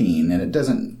routine. And it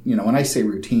doesn't, when I say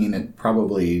routine, it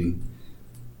probably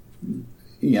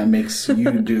makes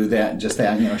you do that,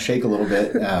 shake a little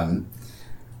bit.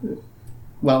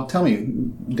 Well, tell me,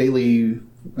 daily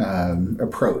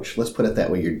approach. Let's put it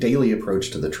that way. Your daily approach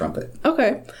to the trumpet.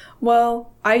 Okay.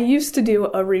 Well, I used to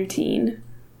do a routine. It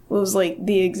was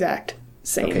the exact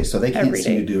same. Okay, so they can't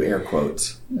see you do air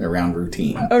quotes around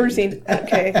routine. Oh, routine.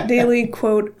 Okay. Daily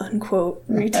quote unquote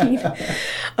routine.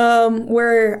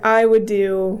 Where I would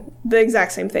do the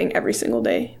exact same thing every single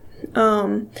day.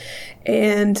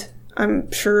 And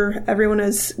I'm sure everyone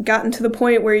has gotten to the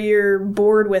point where you're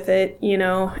bored with it,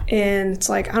 and it's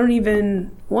I don't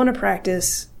even want to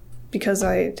practice because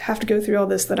I have to go through all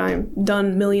this that I've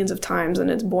done millions of times and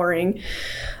it's boring.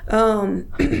 And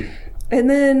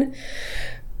then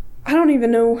I don't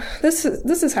even know, this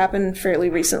has happened fairly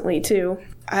recently too.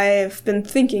 I've been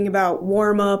thinking about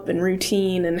warm-up and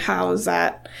routine and how is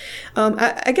that.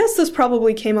 I guess this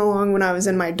probably came along when I was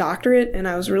in my doctorate and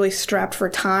I was really strapped for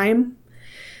time.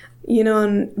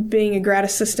 And being a grad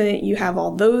assistant, you have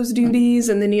all those duties,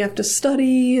 and then you have to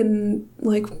study, and,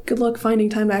 good luck finding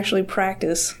time to actually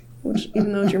practice, which,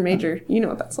 even though it's your major, you know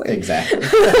what that's like. Exactly.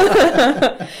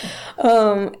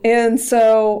 And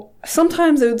so,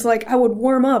 sometimes it was I would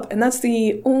warm up, and that's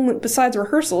the only, besides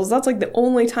rehearsals, that's the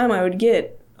only time I would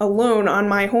get alone on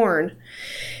my horn.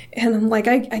 And I'm like,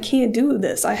 I can't do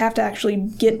this. I have to actually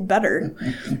get better.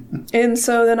 And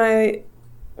so then I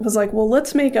was like, well,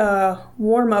 let's make a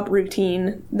warm-up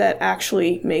routine that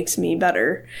actually makes me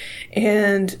better.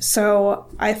 And so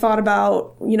I thought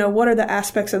about, what are the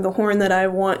aspects of the horn that I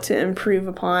want to improve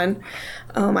upon?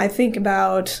 I think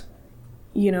about,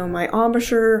 my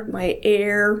embouchure, my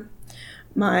air,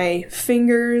 my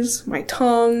fingers, my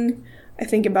tongue. I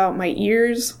think about my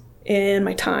ears and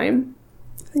my time.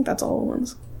 I think that's all the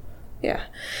ones. Yeah.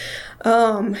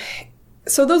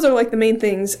 So those are like the main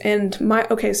things. And my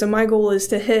goal is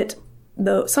to hit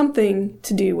something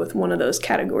to do with one of those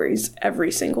categories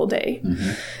every single day.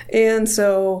 Mm-hmm. And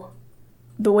so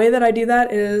the way that I do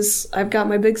that is I've got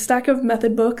my big stack of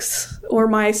method books or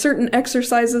my certain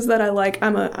exercises that I like.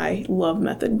 I love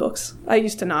method books. I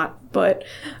used to not, but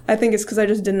I think it's because I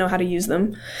just didn't know how to use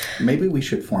them. Maybe we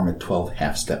should form a 12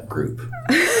 half-step group.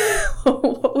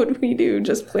 What would we do?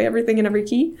 Just play everything in every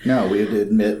key? No, we would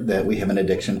admit that we have an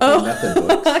addiction to method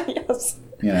books.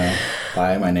 Yes.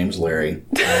 Hi, my name's Larry.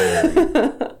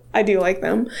 I do like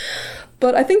them.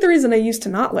 But I think the reason I used to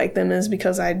not like them is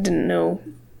because I didn't know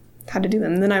how to do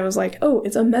them. And then I was like, oh,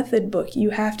 it's a method book. You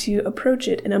have to approach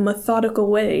it in a methodical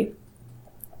way.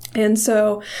 And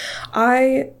so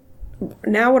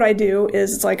now what I do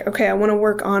is it's like, okay, I want to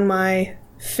work on my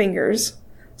fingers.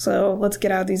 So let's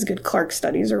get out these good Clark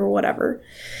studies or whatever.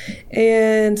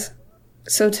 And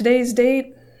so today's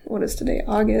date, what is today?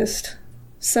 August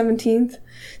 17th,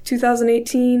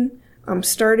 2018. I'm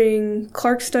starting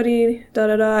Clark study,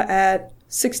 at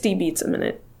 60 beats a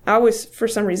minute. I always, for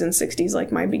some reason, 60 is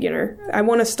like my beginner. I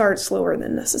want to start slower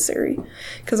than necessary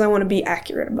because I want to be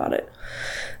accurate about it.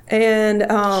 And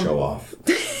show off.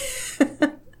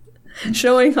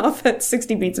 Showing off at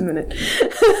 60 beats a minute.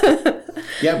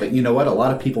 Yeah, but you know what? A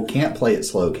lot of people can't play it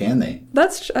slow, can they?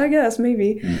 That's, I guess,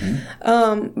 maybe.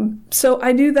 Mm-hmm. So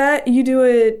I do that. You do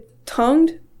it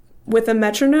tongued with a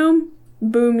metronome.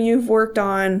 Boom, you've worked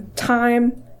on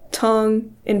time,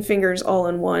 tongue, and fingers all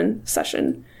in one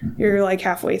session. Mm-hmm. You're like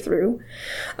halfway through.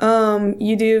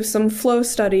 You do some flow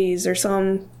studies or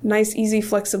some nice easy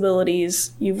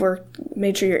flexibilities. You've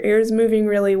made sure your air is moving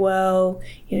really well.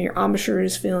 Your embouchure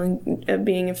is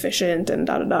being efficient and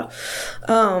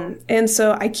and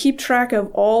so I keep track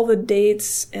of all the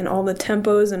dates and all the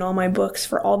tempos in all my books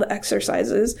for all the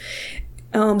exercises.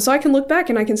 So I can look back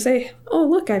and I can say, oh,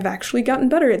 look, I've actually gotten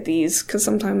better at these, because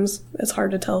sometimes it's hard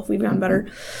to tell if we've gotten better.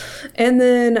 And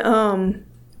then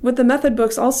with the method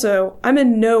books also, I'm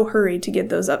in no hurry to get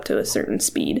those up to a certain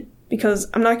speed, because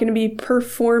I'm not going to be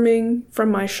performing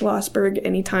from my Schlossberg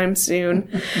anytime soon.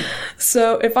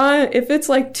 So if it's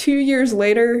like 2 years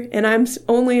later and I'm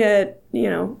only at,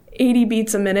 80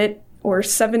 beats a minute or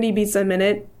 70 beats a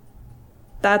minute,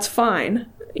 that's fine,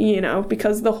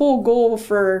 because the whole goal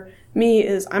for me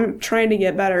is I'm trying to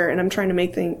get better and I'm trying to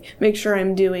make sure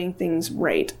I'm doing things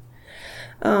right.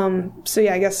 So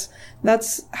yeah, I guess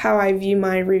that's how I view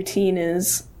my routine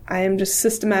is I am just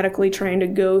systematically trying to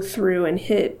go through and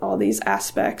hit all these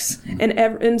aspects.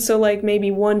 Mm-hmm. And so like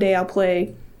maybe one day I'll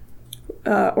play,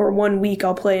 or 1 week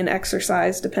I'll play an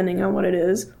exercise depending on what it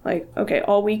is. Like, okay,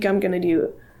 all week I'm going to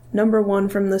do number 1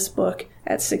 from this book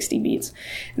at 60 beats.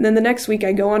 And then the next week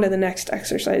I go on to the next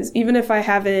exercise, even if I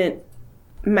haven't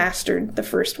mastered the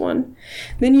first one.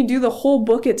 Then you do the whole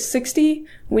book at 60.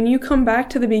 When you come back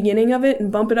to the beginning of it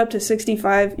and bump it up to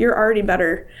 65, you're already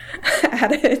better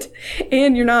at it.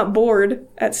 And you're not bored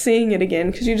at seeing it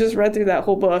again because you just read through that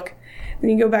whole book.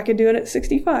 Then you go back and do it at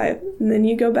 65. And then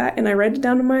you go back and I write it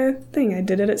down to my thing. I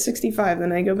did it at 65.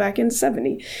 Then I go back in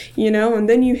 70, and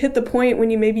then you hit the point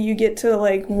when you get to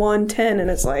like 110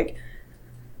 and it's like,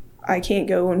 I can't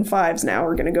go in 5s now.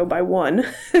 We're going to go by 1.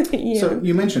 So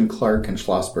you mentioned Clark and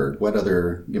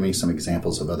Schlossberg. Give me some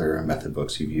examples of other method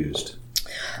books you've used.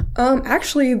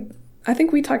 Actually, I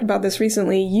think we talked about this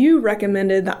recently. You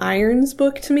recommended the Irons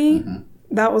book to me.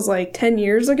 Mm-hmm. That was like 10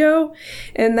 years ago.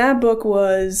 And that book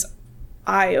was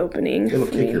eye-opening. It'll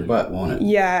kick your butt, won't it?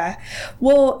 Yeah.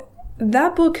 Well,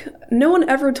 that book, no one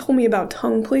ever told me about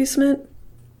tongue placement.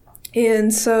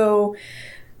 And so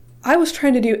I was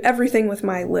trying to do everything with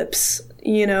my lips,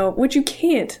 which you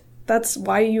can't. That's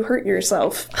why you hurt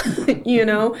yourself,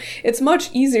 It's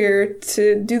much easier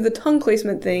to do the tongue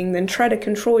placement thing than try to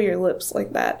control your lips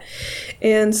like that.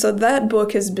 And so that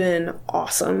book has been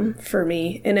awesome for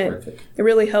me, and it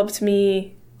really helped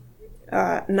me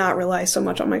not rely so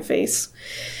much on my face.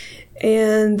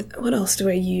 And what else do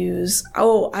I use?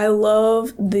 Oh, I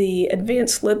love the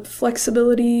Advanced Lip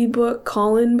Flexibility book,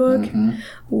 Colin book. Mm-hmm.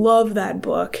 Love that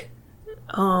book.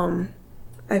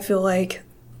 I feel like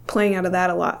playing out of that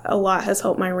a lot has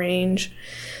helped my range.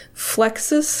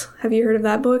 Flexus. Have you heard of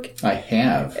that book? I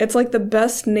have. It's like the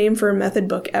best name for a method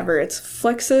book ever. It's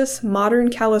Flexus,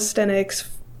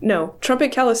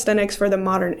 Trumpet Calisthenics for the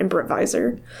Modern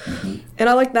Improviser. Mm-hmm. And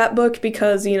I like that book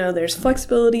because, there's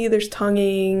flexibility, there's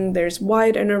tonguing, there's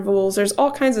wide intervals, there's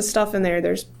all kinds of stuff in there.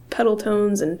 There's pedal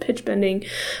tones and pitch bending,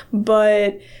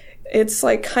 but it's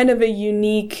like kind of a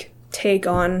unique take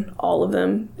on all of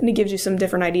them, and it gives you some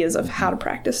different ideas of how to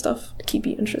practice stuff to keep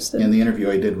you interested. In the interview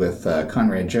I did with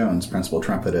Conrad Jones, principal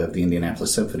trumpet of the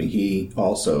Indianapolis Symphony, he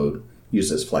also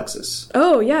uses Flexus.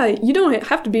 Oh, yeah. You don't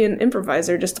have to be an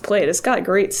improviser just to play it. It's got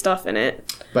great stuff in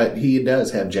it. But he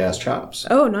does have jazz chops.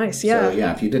 Oh, nice. Yeah. So,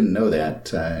 yeah, if you didn't know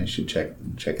that, you should check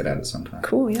it out at some time.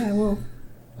 Cool. Yeah, I will.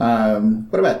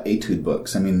 What about etude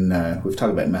books? I mean, we've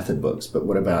talked about method books, but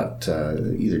what about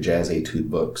either jazz etude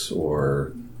books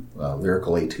or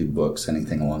lyrical etude books,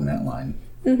 anything along that line?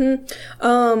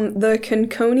 Mm-hmm. The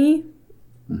Conconi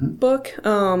book,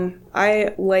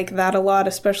 I like that a lot,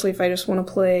 especially if I just want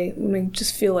to play when I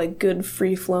just feel like good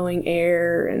free-flowing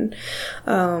air. And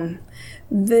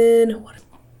then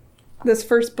this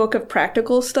first book of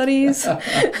practical studies.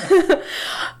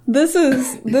 This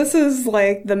is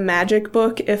like the magic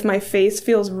book. If my face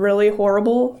feels really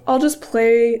horrible, I'll just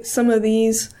play some of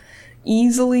these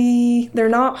easily. They're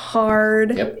not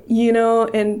hard, yep.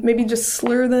 And maybe just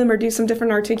slur them or do some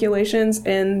different articulations,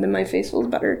 and then my face feels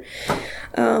better.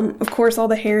 Of course, all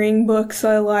the Herring books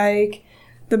I like.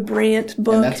 The Brandt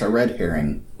book. And that's a red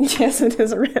herring. Yes, it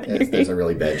is a red herring. There's a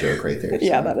really bad joke right there. So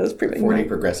yeah, that is pretty bad. 40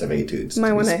 progressive etudes,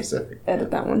 might want to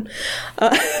edit that one.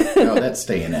 No, that's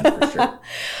staying in for sure.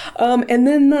 And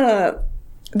then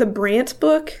the Brandt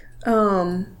book.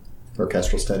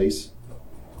 Orchestral Studies.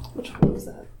 Which one was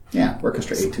that? Yeah,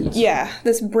 orchestra etudes. Yeah,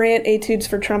 this Brandt Etudes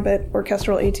for Trumpet,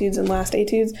 Orchestral Etudes, and Last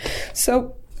Etudes.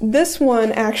 So this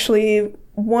one actually,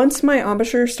 once my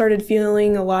embouchure started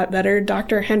feeling a lot better,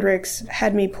 Dr. Hendricks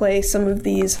had me play some of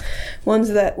these ones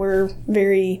that were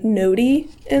very notey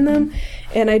in them,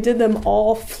 and I did them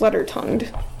all flutter-tongued.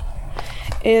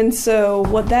 And so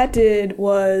what that did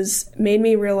was made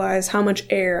me realize how much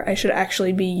air I should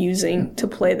actually be using to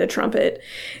play the trumpet.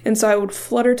 And so I would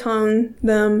flutter tongue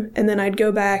them, and then I'd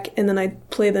go back and then I'd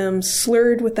play them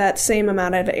slurred with that same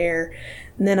amount of air.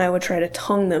 And then I would try to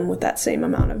tongue them with that same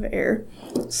amount of air.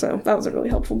 So that was a really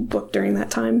helpful book during that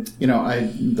time.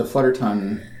 The flutter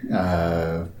tongue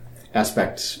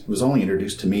aspect was only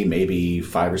introduced to me maybe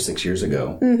 5 or 6 years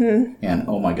ago. Mm-hmm. And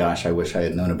oh my gosh, I wish I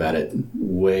had known about it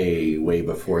way, way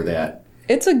before that.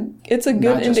 It's a good indication.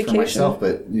 Not just for myself,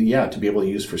 but to be able to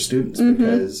use for students,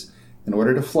 because in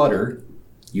order to flutter,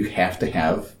 you have to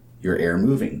have your air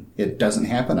moving. It doesn't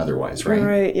happen otherwise, right?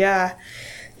 Right, yeah.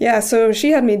 Yeah, so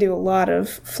she had me do a lot of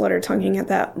flutter tonguing at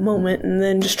that moment, and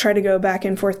then just try to go back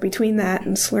and forth between that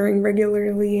and slurring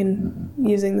regularly and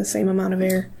using the same amount of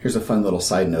air. Here's a fun little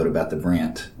side note about the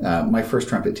Brandt. My first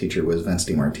trumpet teacher was Vince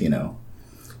DiMartino,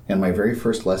 and my very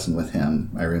first lesson with him,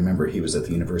 I remember he was at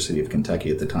the University of Kentucky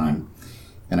at the time,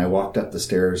 and I walked up the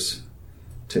stairs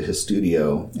to his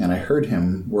studio, and I heard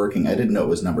him working. I didn't know it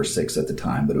was number 6 at the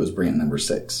time, but it was Brandt number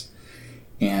 6.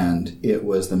 And it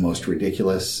was the most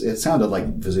ridiculous. It sounded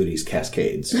like Vizuti's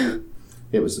Cascades.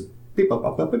 It was beep,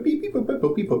 beep, beep, beep,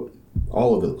 beep, beep,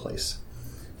 all over the place.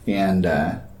 And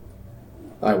I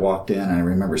walked in, and I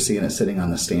remember seeing it sitting on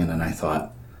the stand, and I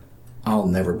thought, I'll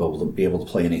never be able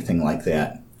to play anything like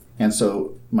that. And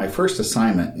so my first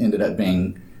assignment ended up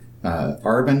being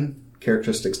Arbin,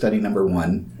 Characteristic Study number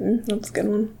 1. That's a good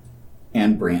one.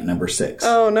 And Brandt number 6.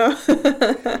 Oh, no.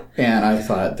 And I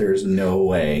thought, there's no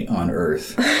way on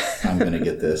earth I'm going to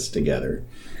get this together.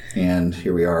 And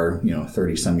here we are,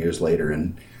 30-some years later,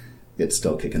 and it's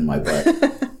still kicking my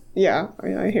butt. Yeah,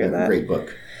 I hear that. Great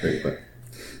book.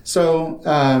 So,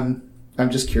 I'm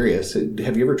just curious.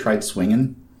 Have you ever tried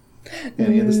swinging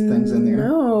any of the things in there?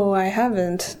 No, I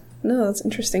haven't. No, that's an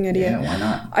interesting idea. Yeah, why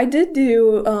not? I did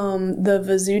do the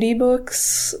Vizuti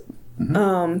books.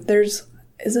 Mm-hmm.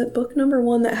 Is it book number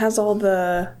 1 that has all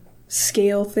the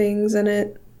scale things in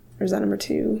it? Or is that number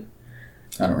 2?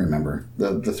 I don't remember. There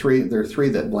are 3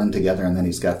 that blend together, and then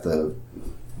he's got the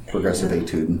progressive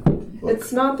etude book.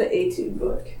 It's not the etude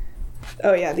book.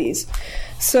 Oh, yeah, these.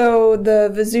 So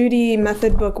the Vizuti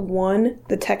Method Book 1,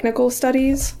 the technical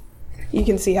studies, you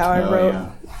can see how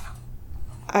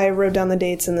I wrote down the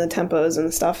dates and the tempos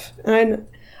and stuff. And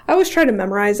I always try to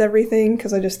memorize everything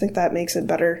because I just think that makes it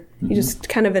better. Mm-hmm. You just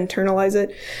kind of internalize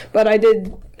it. But I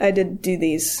did do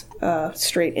these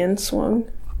straight in swung.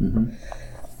 Mm-hmm.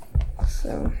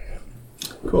 So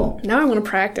cool. Now I want to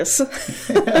practice.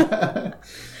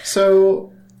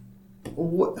 So,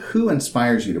 who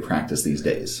inspires you to practice these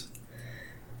days?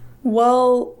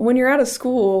 Well, when you're out of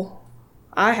school,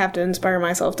 I have to inspire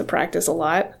myself to practice a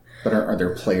lot. But are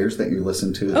there players that you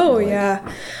listen to? Oh,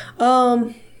 yeah.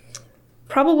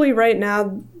 Probably right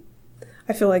now,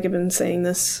 I feel like I've been saying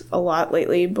this a lot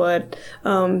lately, but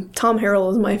Tom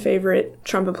Harrell is my favorite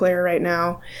trumpet player right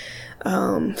now.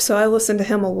 So I listen to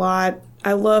him a lot.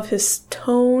 I love his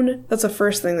tone. That's the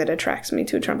first thing that attracts me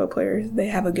to a trumpet player. They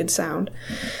have a good sound.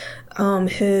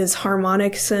 His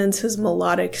harmonic sense, his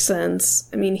melodic sense.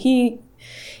 I mean, he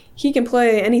can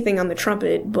play anything on the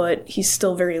trumpet, but he's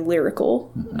still very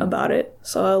lyrical about it.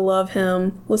 So I love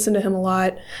him, listen to him a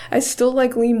lot. I still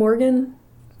like Lee Morgan,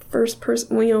 first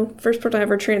person I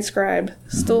ever transcribed.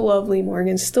 Still love Lee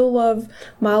Morgan, still love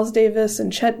Miles Davis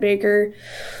and Chet Baker.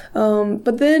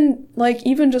 But then, like,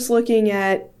 even just looking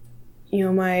at,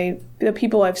 the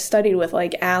people I've studied with,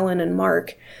 like Alan and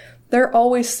Mark, they're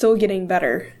always still getting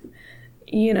better.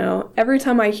 Every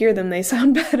time I hear them, they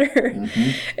sound better.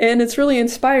 And it's really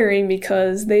inspiring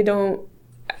because they don't,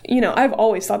 I've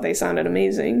always thought they sounded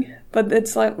amazing, but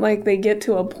it's like they get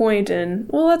to a point and,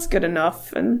 well, that's good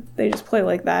enough. And they just play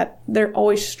like that. They're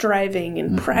always striving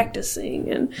and practicing.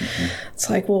 And it's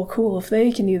like, well, cool. If they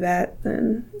can do that,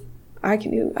 then I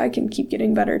can keep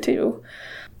getting better too.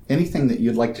 Anything that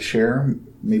you'd like to share,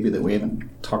 maybe that we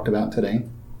haven't talked about today?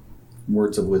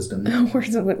 Words of wisdom.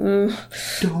 Words of wisdom.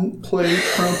 Don't play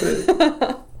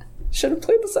trumpet. Should have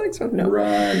played the saxophone. No.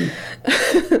 Run.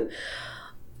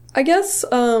 I guess,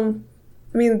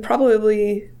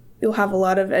 probably you'll have a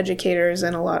lot of educators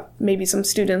and maybe some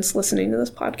students listening to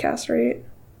this podcast, right?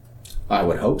 I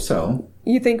would hope so.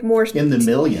 You think more... In the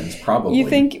millions, probably. You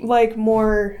think,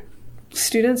 more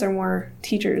students or more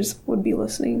teachers would be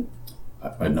listening?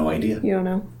 I have no idea. You don't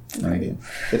know? No idea.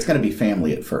 It's going to be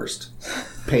family at first.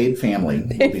 Paid family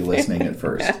will be listening at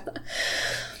first. Yeah.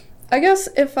 I guess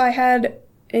if I had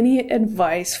any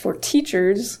advice for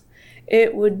teachers,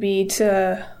 it would be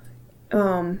to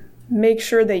make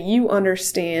sure that you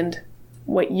understand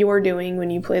what you're doing when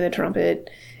you play the trumpet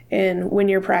and when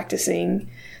you're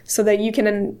practicing so that you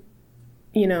can,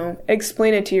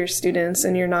 explain it to your students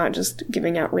and you're not just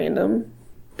giving out random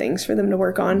things for them to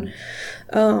work on.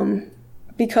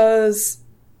 Because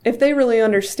if they really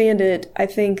understand it, I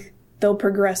think they'll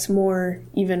progress more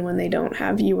even when they don't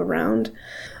have you around.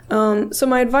 So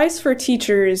my advice for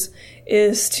teachers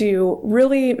is to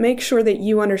really make sure that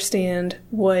you understand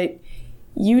what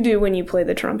you do when you play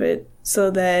the trumpet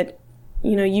so that,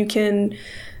 you can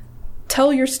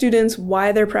tell your students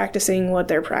why they're practicing what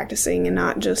they're practicing and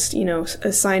not just,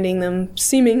 assigning them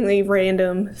seemingly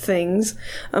random things,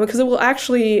 because it will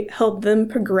actually help them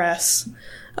progress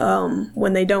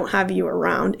when they don't have you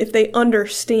around, if they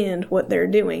understand what they're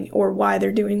doing or why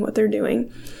they're doing what they're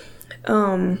doing.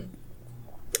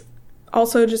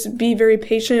 Also, just be very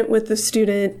patient with the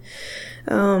student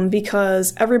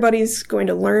because everybody's going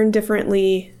to learn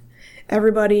differently.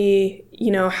 Everybody,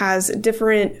 has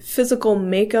different physical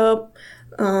makeup.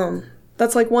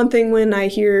 That's like one thing when I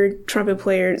hear trumpet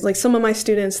players, like some of my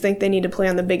students think they need to play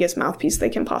on the biggest mouthpiece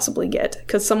they can possibly get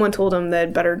because someone told them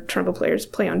that better trumpet players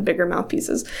play on bigger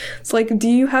mouthpieces. It's like, do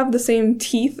you have the same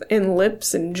teeth and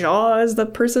lips and jaw as the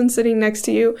person sitting next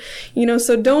to you?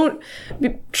 So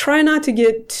try not to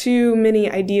get too many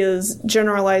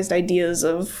generalized ideas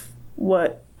of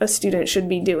what a student should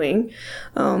be doing.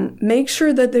 Make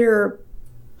sure that they're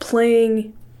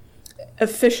playing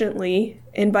efficiently,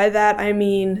 and by that I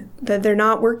mean that they're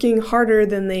not working harder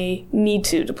than they need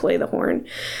to play the horn.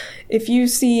 If you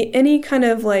see any kind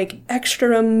of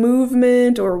extra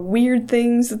movement or weird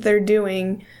things that they're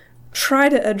doing, try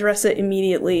to address it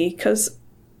immediately, because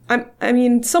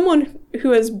someone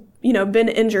who has been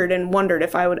injured and wondered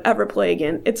if I would ever play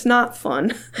again, it's not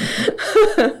fun.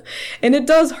 And it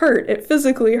does hurt. It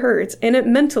physically hurts and it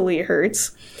mentally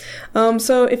hurts.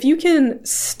 So if you can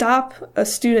stop a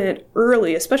student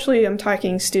early, especially I'm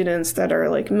talking students that are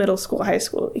middle school, high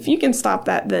school, if you can stop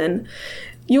that, then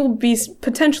you'll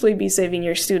potentially be saving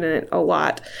your student a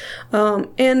lot.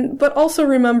 But also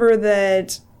remember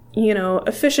that,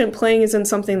 efficient playing isn't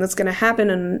something that's going to happen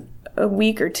in a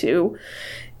week or two.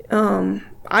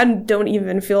 I don't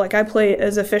even feel like I play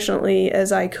as efficiently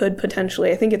as I could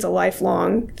potentially. I think it's a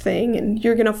lifelong thing, and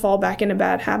you're going to fall back into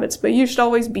bad habits, but you should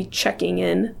always be checking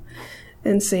in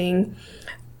and seeing.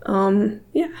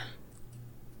 Yeah.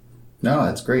 No,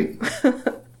 that's great.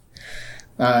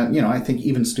 I think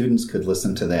even students could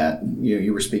listen to that.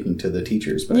 You were speaking to the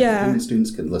teachers, but yeah. Even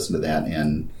students could listen to that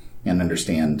and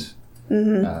understand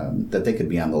that they could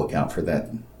be on the lookout for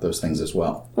those things as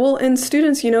well. Well, and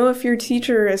students, if your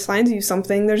teacher assigns you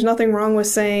something, there's nothing wrong with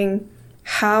saying,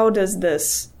 how does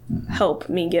this help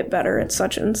me get better at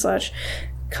such and such?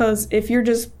 Because if you're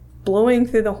just blowing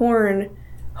through the horn,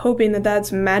 hoping that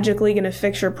that's magically going to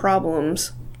fix your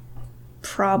problems,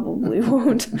 probably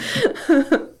won't.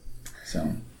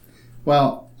 So,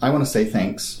 well, I want to say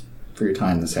thanks for your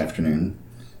time this afternoon.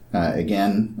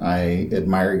 Again, I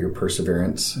admire your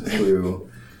perseverance through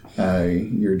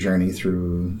your journey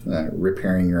through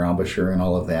repairing your embouchure and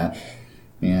all of that.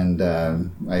 And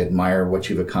I admire what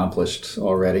you've accomplished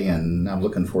already, and I'm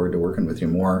looking forward to working with you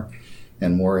more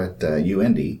and more at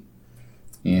UIndy.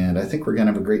 And I think we're going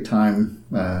to have a great time,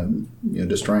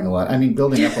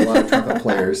 building up a lot of trumpet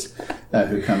players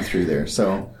who come through there.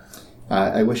 So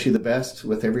I wish you the best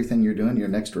with everything you're doing, your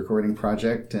next recording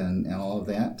project and all of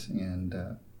that. And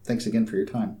thanks again for your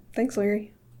time. Thanks,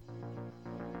 Larry.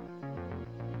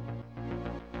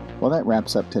 Well, that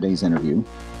wraps up today's interview.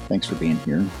 Thanks for being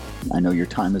here. I know your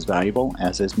time is valuable,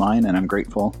 as is mine, and I'm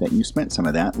grateful that you spent some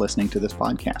of that listening to this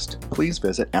podcast. Please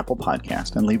visit Apple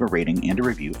Podcast and leave a rating and a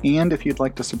review. And if you'd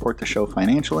like to support the show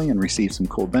financially and receive some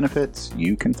cool benefits,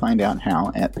 you can find out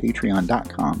how at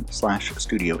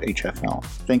patreon.com/studiohfl.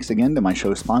 Thanks again to my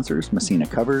show sponsors, Messina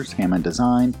Covers, Hammond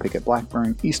Design, Pickett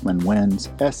Blackburn, Eastman Winds,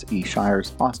 S.E.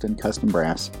 Shires, Austin Custom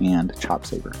Brass, and Chop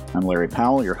Saver. I'm Larry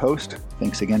Powell, your host.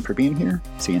 Thanks again for being here.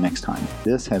 See you next time.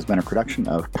 This has been a production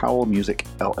of Powell Music,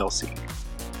 LLC.